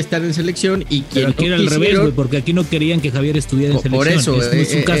quería estar en selección y pero aquí era al revés, güey, porque aquí no querían que Javier estuviera en selección. Por eso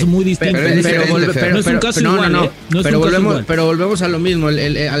es un caso muy distinto. No es un caso igual. Pero volvemos a lo mismo.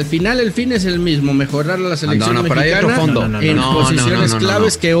 Al final el fin es el mismo, mejorar la selección mexicana en posiciones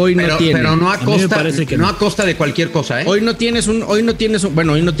claves que hoy no tiene. Pero no a costa de cualquier cosa, ¿eh? Hoy no tienes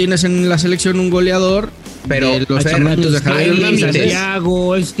en la selección un goleador. Pero los tamaños de Javier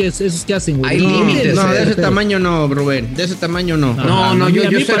Santiago, esos que hacen, güey. Hay límites. No, de ese tamaño no, Rubén. De ese tamaño no. No, yo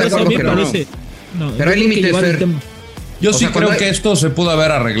estoy de acuerdo que no. Pero hay límites, Fer. Yo sí creo que esto se pudo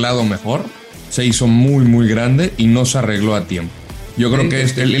haber arreglado mejor. Se hizo muy, muy grande y no se arregló a tiempo. Yo creo que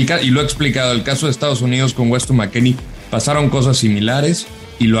y lo he explicado, el caso de Estados Unidos con Weston McKennie, pasaron cosas similares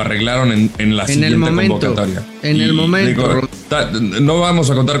y lo arreglaron en la siguiente convocatoria. En el momento. Digo, no vamos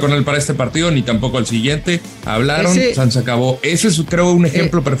a contar con él para este partido ni tampoco al siguiente. Hablaron, se acabó. Ese es, creo, un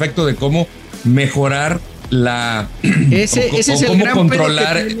ejemplo perfecto de cómo mejorar ese es el gran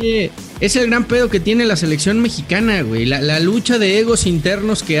controlar. Es el gran pedo que tiene la selección mexicana, güey. La lucha de egos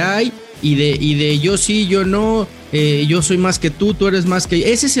internos que hay y de yo sí, yo no. Yo soy más que tú eres más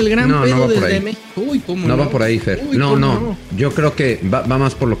que... Ese es el gran pedo desde México. Uy, ¿cómo no? No va por ahí, Fer. No. Yo creo que va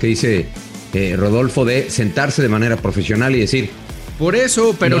más por lo que dice Rodolfo, de sentarse de manera profesional y decir... Por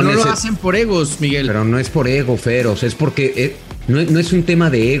eso, pero no lo hacen por egos, Miguel. Pero no es por ego, Fer. O sea, es porque... no es un tema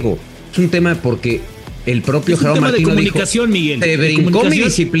de ego. Es un tema porque el propio Gerardo Martino de comunicación, dijo, Miguel. Te brincó mi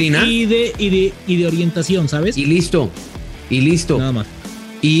disciplina. Y de orientación, ¿sabes? Y listo. Nada más.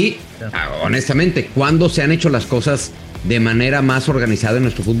 Y... honestamente, ¿cuándo se han hecho las cosas de manera más organizada en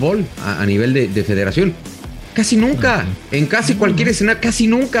nuestro fútbol a nivel de federación? Casi nunca. En casi cualquier escenario, casi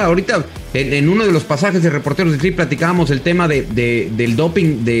nunca. Ahorita, en uno de los pasajes de Reporteros del Tri platicábamos el tema del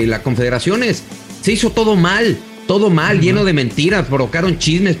doping de las confederaciones. Se hizo todo mal, lleno de mentiras. Provocaron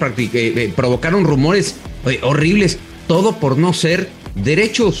chismes, provocaron rumores horribles. Todo por no ser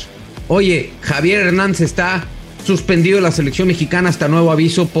derechos. Oye, Javier Hernández está suspendido de la selección mexicana hasta nuevo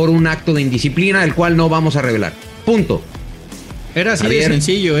aviso por un acto de indisciplina, el cual no vamos a revelar. Punto. Era así de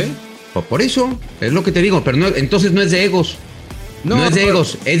sencillo, ¿eh? Por eso, es lo que te digo, pero no, entonces no es de egos. No es de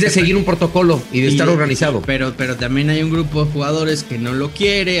egos, es de seguir un protocolo y de estar organizado. Pero también hay un grupo de jugadores que no lo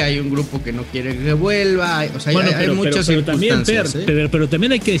quiere, hay un grupo que no quiere que vuelva, hay muchas circunstancias. Pero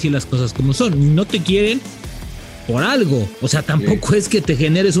también hay que decir las cosas como son. No te quieren por algo, o sea, tampoco es que te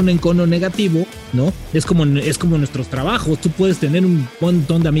generes un encono negativo, ¿no? Es como nuestros trabajos, tú puedes tener un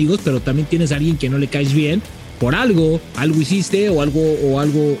montón de amigos, pero también tienes a alguien que no le caes bien por algo hiciste o algo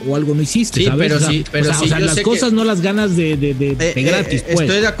no hiciste, sí, ¿sabes? Pero las cosas no las ganas de gratis, pues.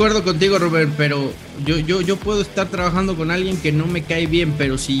 Estoy de acuerdo contigo, Rubén, pero yo puedo estar trabajando con alguien que no me cae bien,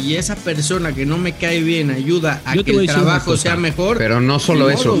 pero si esa persona que no me cae bien ayuda a que el trabajo sea mejor. Pero no solo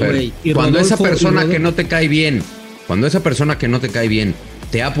eso, Fer. Cuando esa persona que no te cae bien,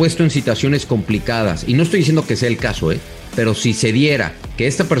 te ha puesto en situaciones complicadas, y no estoy diciendo que sea el caso, pero si se diera que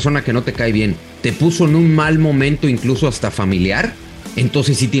esta persona que no te cae bien te puso en un mal momento, incluso hasta familiar,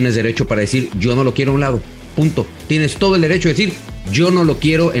 entonces sí tienes derecho para decir, yo no lo quiero a un lado. Punto. Tienes todo el derecho de decir, yo no lo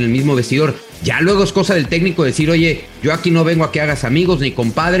quiero en el mismo vestidor. Ya luego es cosa del técnico decir, oye, yo aquí no vengo a que hagas amigos, ni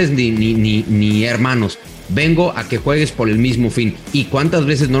compadres, ni hermanos. Vengo a que juegues por el mismo fin. ¿Y cuántas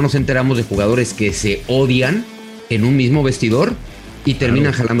veces no nos enteramos de jugadores que se odian en un mismo vestidor y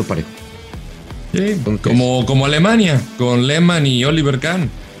terminan jalando parejo? Sí, entonces, como Alemania, con Lehmann y Oliver Kahn.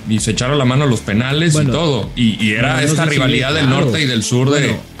 Y se echaron la mano a los penales y todo. Y era esta rivalidad del norte y del sur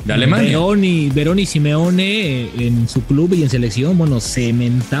de Alemania. Verón y Simeone en su club y en selección, se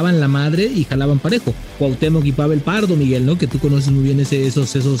mentaban la madre y jalaban parejo. Cuauhtémoc y Pavel Pardo, Miguel, ¿no? Que tú conoces muy bien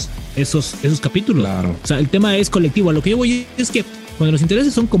esos capítulos. Claro. O sea, el tema es colectivo. A lo que yo voy es que cuando los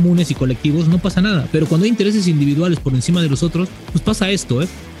intereses son comunes y colectivos no pasa nada. Pero cuando hay intereses individuales por encima de los otros, pues pasa esto, ¿eh?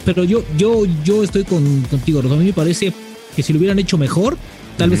 Pero yo estoy contigo, Rosa. A mí me parece que si lo hubieran hecho mejor,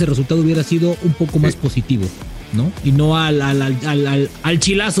 tal vez el resultado hubiera sido un poco más positivo, ¿no? Y no al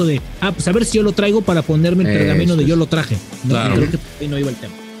chilazo de, pues a ver si yo lo traigo para ponerme el pergamino de yo lo traje. No, claro. Creo que ahí no iba el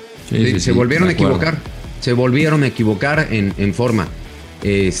tema. Se volvieron a equivocar. Se volvieron a equivocar en forma.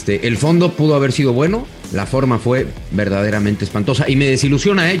 El fondo pudo haber sido bueno, la forma fue verdaderamente espantosa. Y me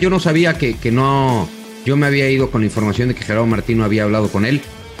desilusiona, yo no sabía que no. Yo me había ido con la información de que Gerardo Martino había hablado con él.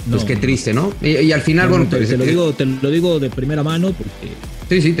 Pues qué triste, ¿no? Y al final, te lo digo de primera mano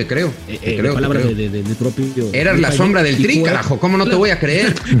porque... Sí, te creo. Palabras del propio... Eras la sombra del Tri, carajo, ¿cómo no te voy a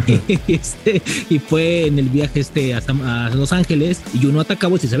creer? Y fue en el viaje a Los Ángeles y uno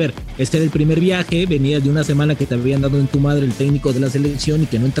atacaba y dice, a ver, este era el primer viaje, venías de una semana que te habían dado en tu madre el técnico de la selección y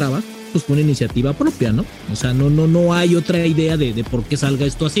que no entraba, pues fue una iniciativa propia, ¿no? O sea, no hay otra idea de por qué salga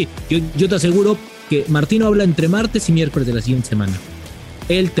esto así. Yo te aseguro que Martino habla entre martes y miércoles de la siguiente semana.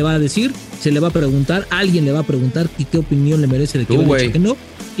 Él te va a decir, se le va a preguntar, alguien le va a preguntar qué opinión le merece de que no,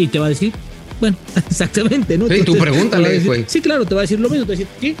 y te va a decir, bueno, exactamente, ¿no? Sí, entonces, tú pregúntale, güey. Sí, claro, te va a decir lo mismo, te va a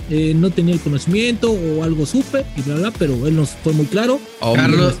decir, sí, no tenía el conocimiento o algo supe, y bla, bla, pero él nos fue muy claro.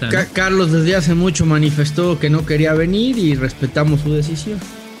 Carlos desde hace mucho manifestó que no quería venir y respetamos su decisión.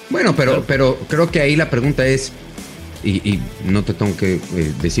 Bueno, pero creo que ahí la pregunta es, y no te tengo que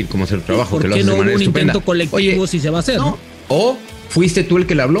decir cómo hacer el trabajo, que lo haces de manera estupenda. ¿Por qué no hubo un intento colectivo si se va a hacer, no? O ¿fuiste tú el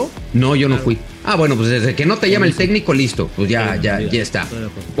que le habló? No, yo no fui. Bueno, pues desde que no te llama el técnico, listo. Pues ya está.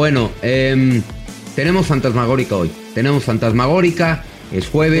 Bueno, tenemos Fantasmagórica hoy. Es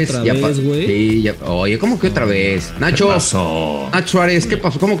jueves. ¿Otra vez, güey? Sí, oye, ¿cómo que otra vez? Nacho. ¿Qué pasó? Nacho Suárez, ¿qué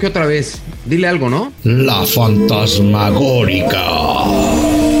pasó? ¿Cómo que otra vez? Dile algo, ¿no? La Fantasmagórica.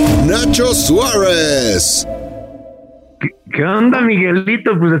 Nacho Suárez. ¿Qué onda,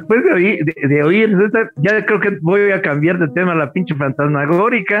 Miguelito? Pues después de oír, ya creo que voy a cambiar de tema a la pinche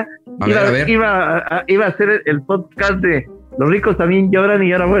Fantasmagórica. Iba a hacer el podcast de Los ricos también lloran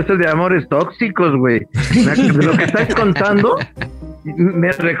y ahora voy a hacer de amores tóxicos, güey. De lo que estás contando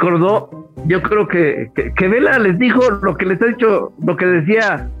me recordó, yo creo que Vela les dijo lo que les ha dicho, lo que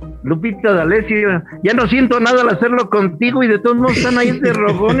decía Lupita D'Alessio, ya no siento nada al hacerlo contigo y de todos modos están ahí de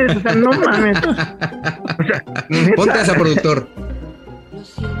rogones, o sea, no mames. O sea, ponte a esa productor.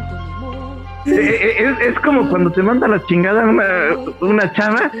 Es como cuando te manda la chingada una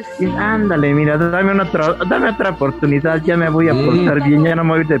chava y ándale, mira, dame otra oportunidad, ya me voy a portar bien, ya no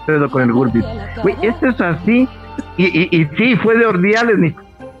me voy de pedo con el Gulbis. Güey, esto es así, y sí, fue de Ordiales,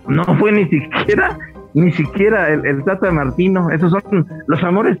 no fue ni siquiera el Tata Martino. Esos son los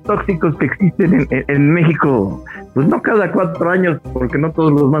amores tóxicos que existen en México, pues no cada 4 años, porque no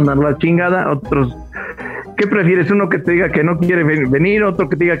todos los mandan la chingada, otros. ¿Qué prefieres? ¿Uno que te diga que no quiere venir, otro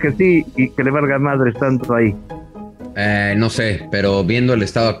que te diga que sí y que le valga madre tanto ahí? No sé, pero viendo el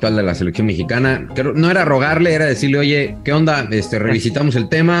estado actual de la selección mexicana, no era rogarle, era decirle, oye, ¿qué onda? Revisitamos el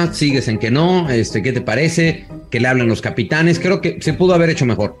tema, sigues en que no, ¿qué te parece? Que le hablen los capitanes. Creo que se pudo haber hecho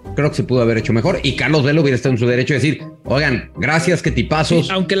mejor. Y Carlos Vela hubiera estado en su derecho de decir, oigan, gracias, qué tipazos.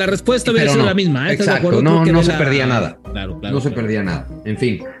 Sí, aunque la respuesta hubiera sido la misma. Exacto, no se perdía nada. Claro, se perdía nada. En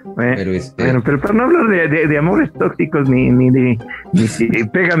fin. Pero para no hablar de amores tóxicos ni de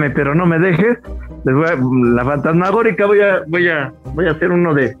pégame pero no me dejes, la Fantasmagórica voy a hacer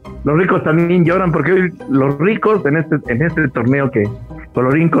uno de los ricos también lloran, porque hoy los ricos en este torneo que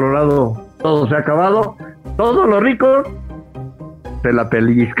colorín colorado todo se ha acabado, todos los ricos se la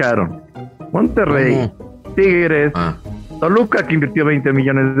pellizcaron. Monterrey, Tigres, Toluca, que invirtió $20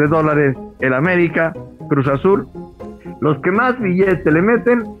 millones, el América, Cruz Azul. Los que más billetes le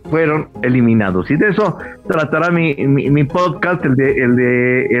meten fueron eliminados. Y de eso tratará mi podcast, el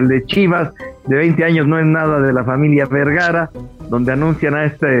de Chivas, de 20 años no es nada, de la familia Vergara, donde anuncian a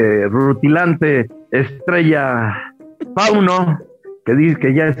este rutilante estrella Pauno, que dice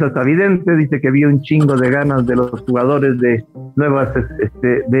que ya es hasta evidente, dice que vio un chingo de ganas de los jugadores de nuevas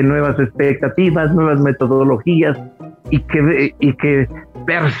expectativas, nuevas metodologías, y que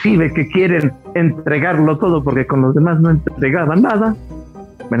percibe que quieren entregarlo todo porque con los demás no entregaban nada.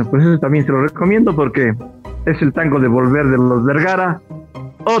 Bueno, pues eso también se lo recomiendo porque es el tango de volver de los Vergara,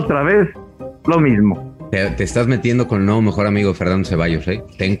 otra vez lo mismo. Te estás metiendo con el nuevo mejor amigo de Fernando Ceballos, ¿eh?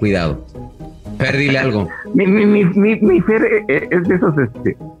 Ten cuidado. Fer, dile algo. Mi Fer es de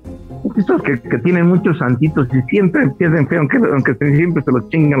esos que tienen muchos santitos y siempre empiezan feo, aunque siempre se los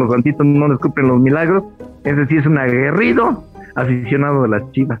chingan los santitos, no les cumplen los milagros. Ese sí es un aguerrido aficionado de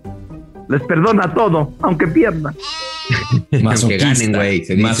las Chivas. Les perdona todo, aunque pierdan.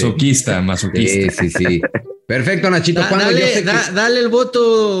 Masoquista. Sí. Perfecto, Nachito. Dale el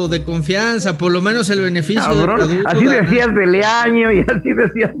voto de confianza, por lo menos el beneficio. Cabrón, así decías de Leaño y así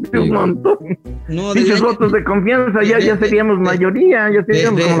decías de un montón. No, dices votos de confianza, ya seríamos mayoría, ya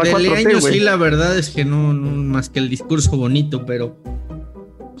seríamos como la 4T, Leaño, sí, la verdad es que no más que el discurso bonito, pero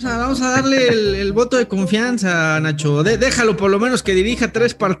vamos a darle el voto de confianza, Nacho. Déjalo por lo menos que dirija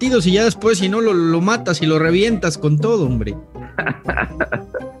 3 partidos y ya después, si no, lo matas y lo revientas con todo, hombre.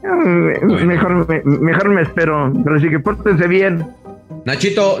 Mejor me espero, pero sí que pórtense bien.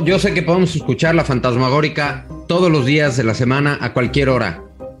 Nachito, yo sé que podemos escuchar la Fantasmagórica todos los días de la semana a cualquier hora.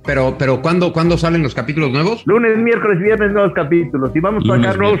 Pero ¿cuándo salen los capítulos nuevos? Lunes, miércoles, viernes, nuevos capítulos. Y vamos a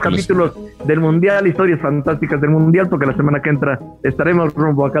sacar nuevos capítulos del Mundial, historias fantásticas del Mundial, porque la semana que entra estaremos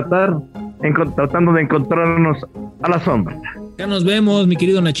rumbo a Qatar, tratando de encontrarnos a la sombra. Ya nos vemos, mi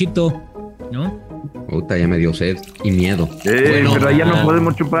querido Nachito, ¿no? Puta, ya me dio sed y miedo. Bueno, pero allá no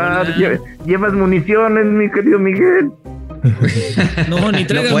podemos chupar. Llevas municiones, mi querido Miguel. No, ni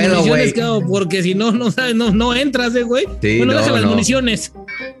traigas municiones, cabrón, porque si no entras, güey. Sí, bueno, deja las municiones.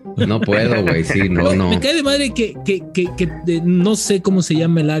 No puedo, güey, sí, no. Me cae de madre que no sé cómo se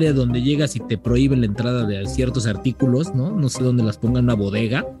llama el área donde llegas y te prohíben la entrada de ciertos artículos, ¿no? No sé dónde las pongan, una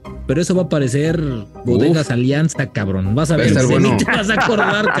bodega, pero eso va a parecer Bodegas Alianza, cabrón. Vas a ver, ni te vas a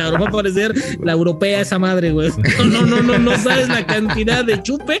acordar, cabrón. Va a parecer la europea esa madre, güey. No sabes la cantidad de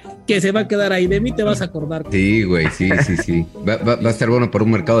chupe que se va a quedar ahí. De mí te vas a acordar. Sí, güey, sí. Va a estar bueno por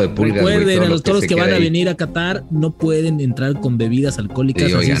un mercado de pulgas. Recuerden, a todos los que van a venir a Qatar no pueden entrar con bebidas alcohólicas,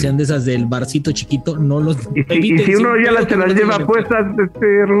 sí, así sean de esas del barcito chiquito, no los eviten. Y si uno ya se las lleva puestas,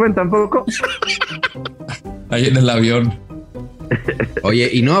 Rubén, tampoco. Ahí en el avión. Oye,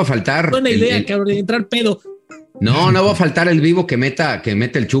 y no va a faltar. Buena idea, cabrón, de entrar pedo. No va a faltar el vivo que meta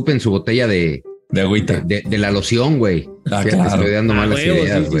el chupe en su botella de agüita. De la loción, güey. Claro. Estoy dando malas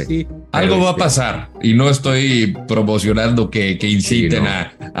ideas, güey. Sí. Algo va a pasar, y no estoy promocionando que inciten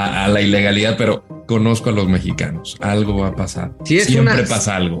a la ilegalidad, pero conozco a los mexicanos. Algo va a pasar. Siempre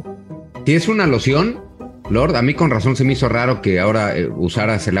pasa algo. Si es una loción, Lord, a mí con razón se me hizo raro que ahora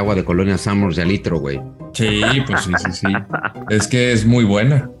usaras el agua de Colonia Summers de litro, güey. Sí, pues sí. Es que es muy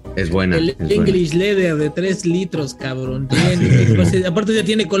buena. Es buena. El English Leather de 3 litros, cabrón. Aparte ya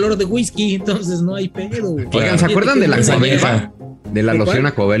tiene color de whisky, entonces no hay pedo. Oigan, ¿se acuerdan de la Aquavelva? ¿De la loción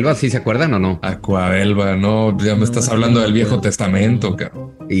Aquavelva? ¿Sí se acuerdan o no? Aquavelva, no, ya me estás hablando del Viejo Testamento,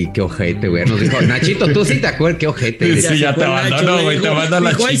 cabrón. Y qué ojete, güey. Nos dijo, Nachito, tú sí te acuerdas, qué ojete. Sí, ya te abandonó, güey, te abandonó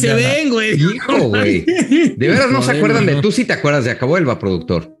la chica. Ahí se ven, güey. Hijo, güey. De veras no se acuerdan de, tú sí te acuerdas de Aquavelva,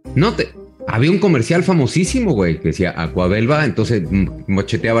 productor. Había un comercial famosísimo, güey, que decía Aquavelva, entonces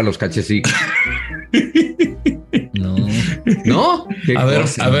mocheteaba los caches y... ¿No?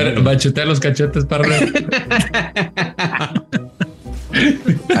 A ver, machetea los cachetes para ver.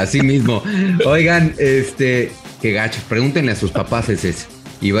 Así mismo. Oigan, qué gachos. Pregúntenle a sus papás ese.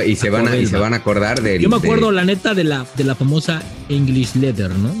 Y se van a acordar de. Yo me acuerdo, la neta, de la famosa English Leather,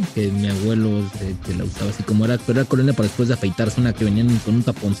 ¿no? Que mi abuelo que la usaba así como pero era colonia para después de afeitarse, una que venían con un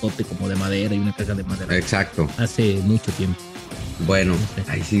taponzote como de madera y una caja de madera. Exacto. Hace mucho tiempo. Bueno,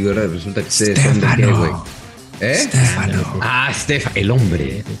 ahí sí, resulta que ustedes son de qué, güey. Stefano. El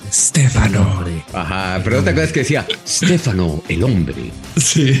hombre. Stefano. Ajá, pero ¿te acuerdas que decía Stefano, el hombre?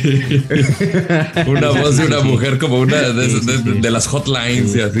 Sí. Una voz de una mujer como una de las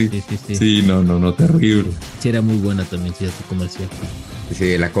hotlines y así. Sí, no, terrible. Sí, era muy buena también, sí, su comercial.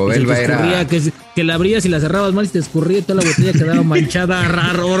 Sí, la Aquavelva era... Que la abrías y la cerrabas mal y te escurría y toda la botella quedaba manchada,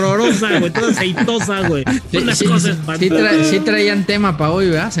 horrorosa, güey, toda aceitosa, güey. Unas cosas sí traían tema para hoy,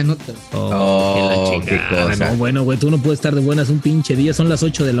 ¿verdad? Se nota. Qué cosa. No, bueno, güey, tú no puedes estar de buenas un pinche día. Son las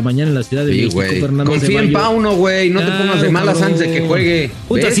 8 de la mañana en la Ciudad de México, Fernando. Confía en Pauno, güey. No te pongas de malas antes de que juegue.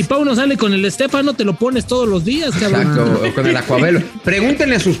 Puta, si Pauno sale con el Estefano, te lo pones todos los días, cabrón. Exacto, o con el Aquavelva.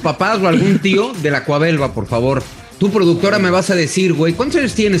 Pregúntenle a sus papás o a algún tío de la Aquavelva, por favor. Tu productora me vas a decir, güey, ¿cuántos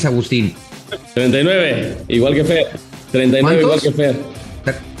años tienes, Agustín? 39, igual que Fer. 39 igual que Fer.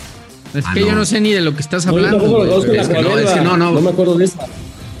 Es que yo no sé ni de lo que estás hablando. No me acuerdo de esa.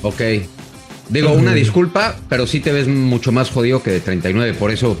 Ok. Digo, una disculpa, pero sí te ves mucho más jodido que de 39,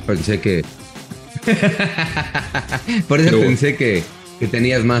 por eso pensé que... pensé que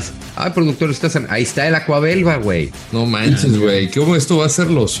tenías más. Ay, productor, ahí está el Aquabelva, güey. No manches, güey. ¿Cómo esto va a ser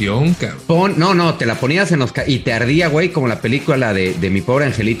loción, cabrón? No, te la ponías en los y te ardía, güey, como la película de Mi Pobre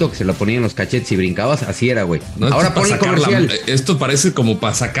Angelito, que se lo ponía en los cachetes y brincabas. Así era, güey. No, ahora pon el comercial. Esto parece como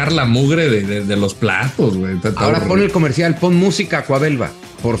para sacar la mugre de los platos, güey. Ahora pon el comercial, pon música Aquabelva,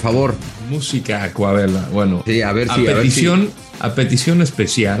 por favor. Música Aquabelva. Bueno, sí, a petición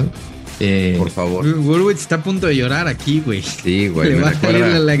especial. Por favor. Gurwitz está a punto de llorar aquí, güey. Sí, güey. Le va a salir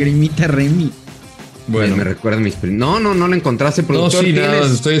la lagrimita a Remy. Bueno, me recuerda mis No la encontraste, productor. No, sí, nada,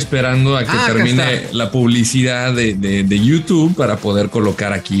 estoy esperando a que termine la publicidad de YouTube para poder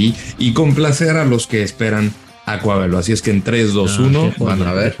colocar aquí y complacer a los que esperan Aquabelva. Así es que en 3, 2, 1 van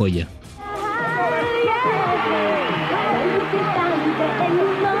a ver. Joya.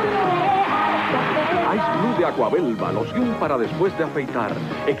 Aquabelva, loción para después de afeitar,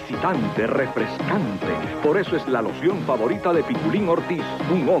 excitante, refrescante. Por eso es la loción favorita de Piculín Ortiz,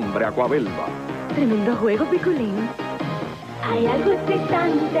 un hombre Aquabelva. Tremendo juego, Piculín. Hay algo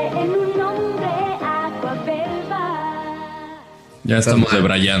excitante en un hombre Aquabelva. Ya estamos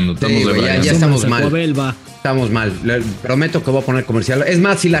debrayando, ya estamos mal. Aquabelva. Estamos mal. Le prometo que voy a poner comercial. Es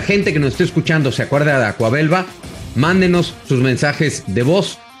más, si la gente que nos está escuchando se acuerda de Aquabelva, mándenos sus mensajes de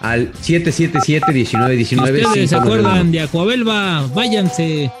voz al 777-1919. ¿Ustedes se acuerdan de Aquabelva?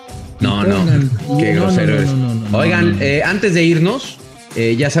 Váyanse. No, qué grosero es. Oigan, antes de irnos,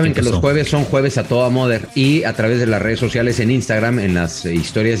 ya saben que los jueves son jueves a toda moda y a través de las redes sociales en Instagram, en las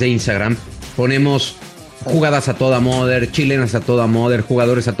historias de Instagram, ponemos jugadas a toda moda, chilenas a toda moda,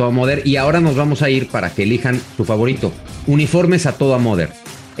 jugadores a toda moda y ahora nos vamos a ir para que elijan su favorito. Uniformes a toda moda.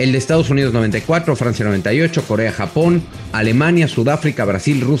 El de Estados Unidos 94, Francia 98, Corea, Japón, Alemania, Sudáfrica,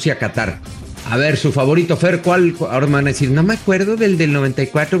 Brasil, Rusia, Qatar. A ver, su favorito, Fer, ¿cuál? Ahora me van a decir, no me acuerdo del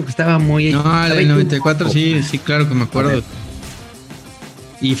 94 porque estaba muy... No, el del 94 sí, claro que me acuerdo.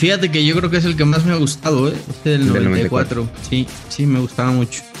 Y fíjate que yo creo que es el que más me ha gustado, este del 94. Sí, me gustaba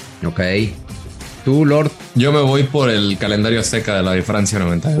mucho. Ok. ¿Tú, Lord? Yo me voy por el calendario azteca de la de Francia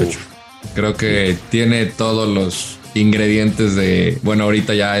 98. Creo que tiene todos los ingredientes de... Bueno,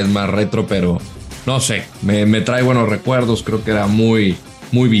 ahorita ya es más retro, pero no sé, me trae buenos recuerdos. Creo que era muy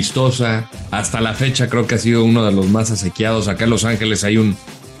vistosa. Hasta la fecha creo que ha sido uno de los más asequiados. Acá en Los Ángeles hay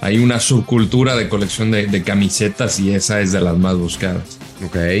una subcultura de colección de camisetas y esa es de las más buscadas.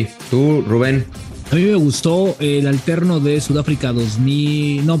 Ok. ¿Tú, Rubén? A mí me gustó el alterno de Sudáfrica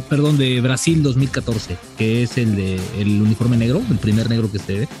de Brasil 2014, que es el uniforme negro, el primer negro que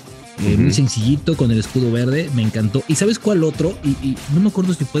se ve. Muy sencillito, con el escudo verde, me encantó. ¿Y sabes cuál otro? Y no me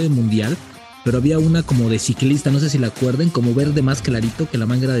acuerdo si fue de mundial, pero había una como de ciclista, no sé si la acuerden, como verde más clarito, que la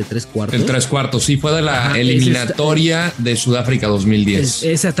manga era de 3/4. El 3/4, sí, fue de la eliminatoria de Sudáfrica 2010.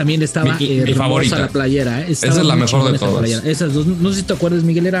 Esa también estaba mi favorita. La playera. Esa es la mejor de todas. Esas dos, no sé si te acuerdas,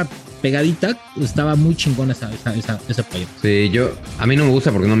 Miguel, era pegadita, estaba muy chingona esa playera. Sí, a mí no me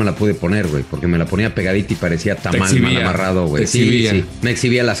gusta porque no me la pude poner, güey, porque me la ponía pegadita y parecía tamal mal amarrado, güey. Sí, me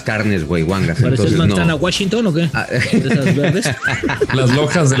exhibía las carnes, güey, guangas. ¿Pareces Montana Washington o qué? ¿Esas verdes? Las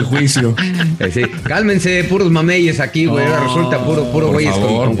lojas del juicio. Sí. Cálmense, puros mameyes aquí, güey. Resulta puro güeyes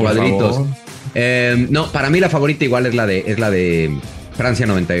con cuadritos. No, para mí la favorita igual es la de Francia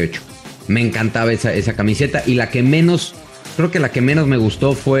 98. Me encantaba esa camiseta y creo que la que menos me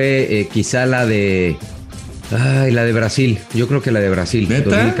gustó fue quizá la de Brasil. Yo creo que la de Brasil, ¿neta?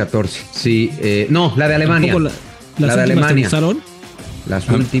 2014. Sí, no, la de Alemania. ¿Las de Alemania. ¿Te gustaron? Las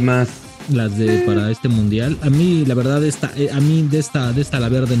últimas. Las para este mundial. A mí, la verdad, de esta la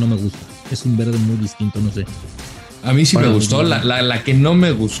verde no me gusta. Es un verde muy distinto, no sé. A mí sí me gustó. La que no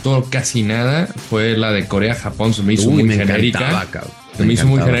me gustó casi nada fue la de Corea-Japón. Se me hizo muy genérica. Se me hizo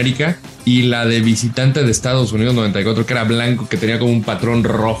muy genérica. Y la de visitante de Estados Unidos 94, que era blanco, que tenía como un patrón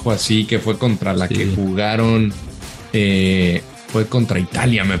rojo así, que fue contra la que jugaron. Fue contra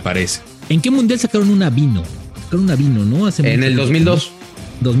Italia, me parece. ¿En qué mundial sacaron una vino? ¿No? En el 2002.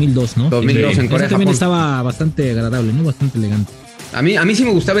 2002, ¿no? 2002 en Corea, también Japón. estaba bastante agradable, ¿no? Bastante elegante. A mí sí me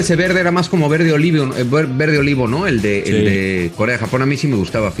gustaba ese verde, era más como verde olivo, ¿no? El de Corea, Japón, a mí sí me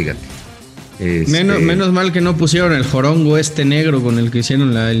gustaba, fíjate. Menos mal que no pusieron el jorongo negro con el que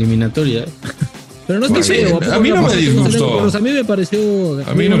hicieron la eliminatoria. Pero no está feo. A mí no me disgustó. A mí me pareció.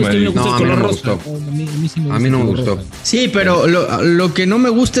 A mí no me gustó. A mí no me gustó. Sí, pero lo que no me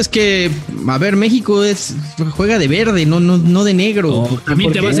gusta es que, a ver, México juega de verde, no de negro. A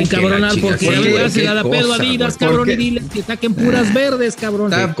mí te vas a encabronar porque se da la pedo a Adidas, cabrón, y diles que saquen puras verdes,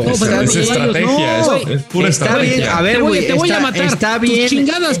 cabrón. Es estrategia, es pura estrategia. A ver, güey, te voy a matar. Está bien. Tus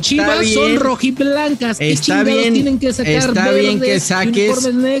chingadas chivas son rojiblancas. Está bien. Tienen que sacar Está bien que verdes, saques.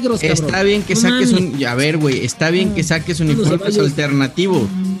 uniformes negros, cabrón. Está bien que saques a ver, güey, está bien que saques uniformes alternativos,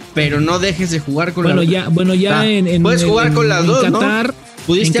 pero no dejes de jugar con puedes jugar con las dos, Qatar, ¿no?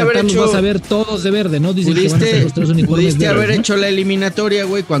 Pudiste en haber Qatar hecho. Vas a ver todos de verde, ¿no? Dicen que van a ser los tres uniformes Pudiste verdes, haber ¿no? hecho la eliminatoria,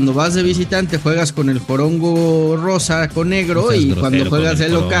 güey. Cuando vas de visitante, juegas con el jorongo rosa con negro. Y cuando juegas de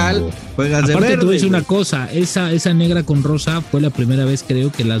local, juegas de verde. Aparte, te voy a decir una cosa: esa negra con rosa fue la primera vez,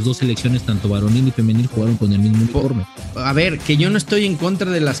 creo, que las dos selecciones, tanto varonil y femenil, jugaron con el mismo uniforme. A ver, que yo no estoy en contra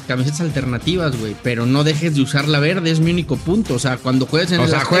de las camisetas alternativas, güey. Pero no dejes de usar la verde, es mi único punto. O sea, cuando juegues en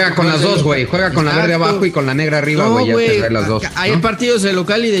juega con las dos, güey. Juega con la verde abajo y con la negra arriba, güey. Ya te trae las dos. Hay partidos de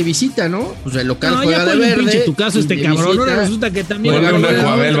local y de visita, ¿no? Pues el local juega de verde. Tu caso cabrón, ahora resulta que también juega una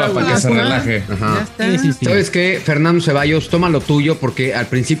Coabelba para que se relaje. Ajá. ¿Sabes qué, Fernando Ceballos? Toma lo tuyo, porque al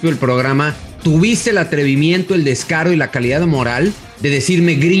principio del programa tuviste el atrevimiento, el descaro y la calidad moral de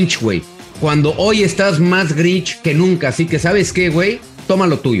decirme Grinch, güey. Cuando hoy estás más Grinch que nunca. Así que, ¿sabes qué, güey? Toma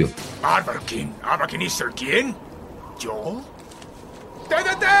lo tuyo. ¿Arbakin quién? ¿Yo? ¡Te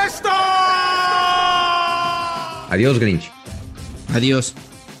detesto! Adiós, Grinch. Adiós.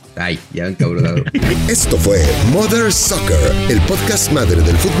 Ay, ya encabronado. Esto fue Mother Soccer, el podcast madre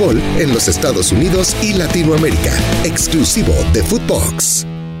del fútbol en los Estados Unidos y Latinoamérica, exclusivo de Footbox.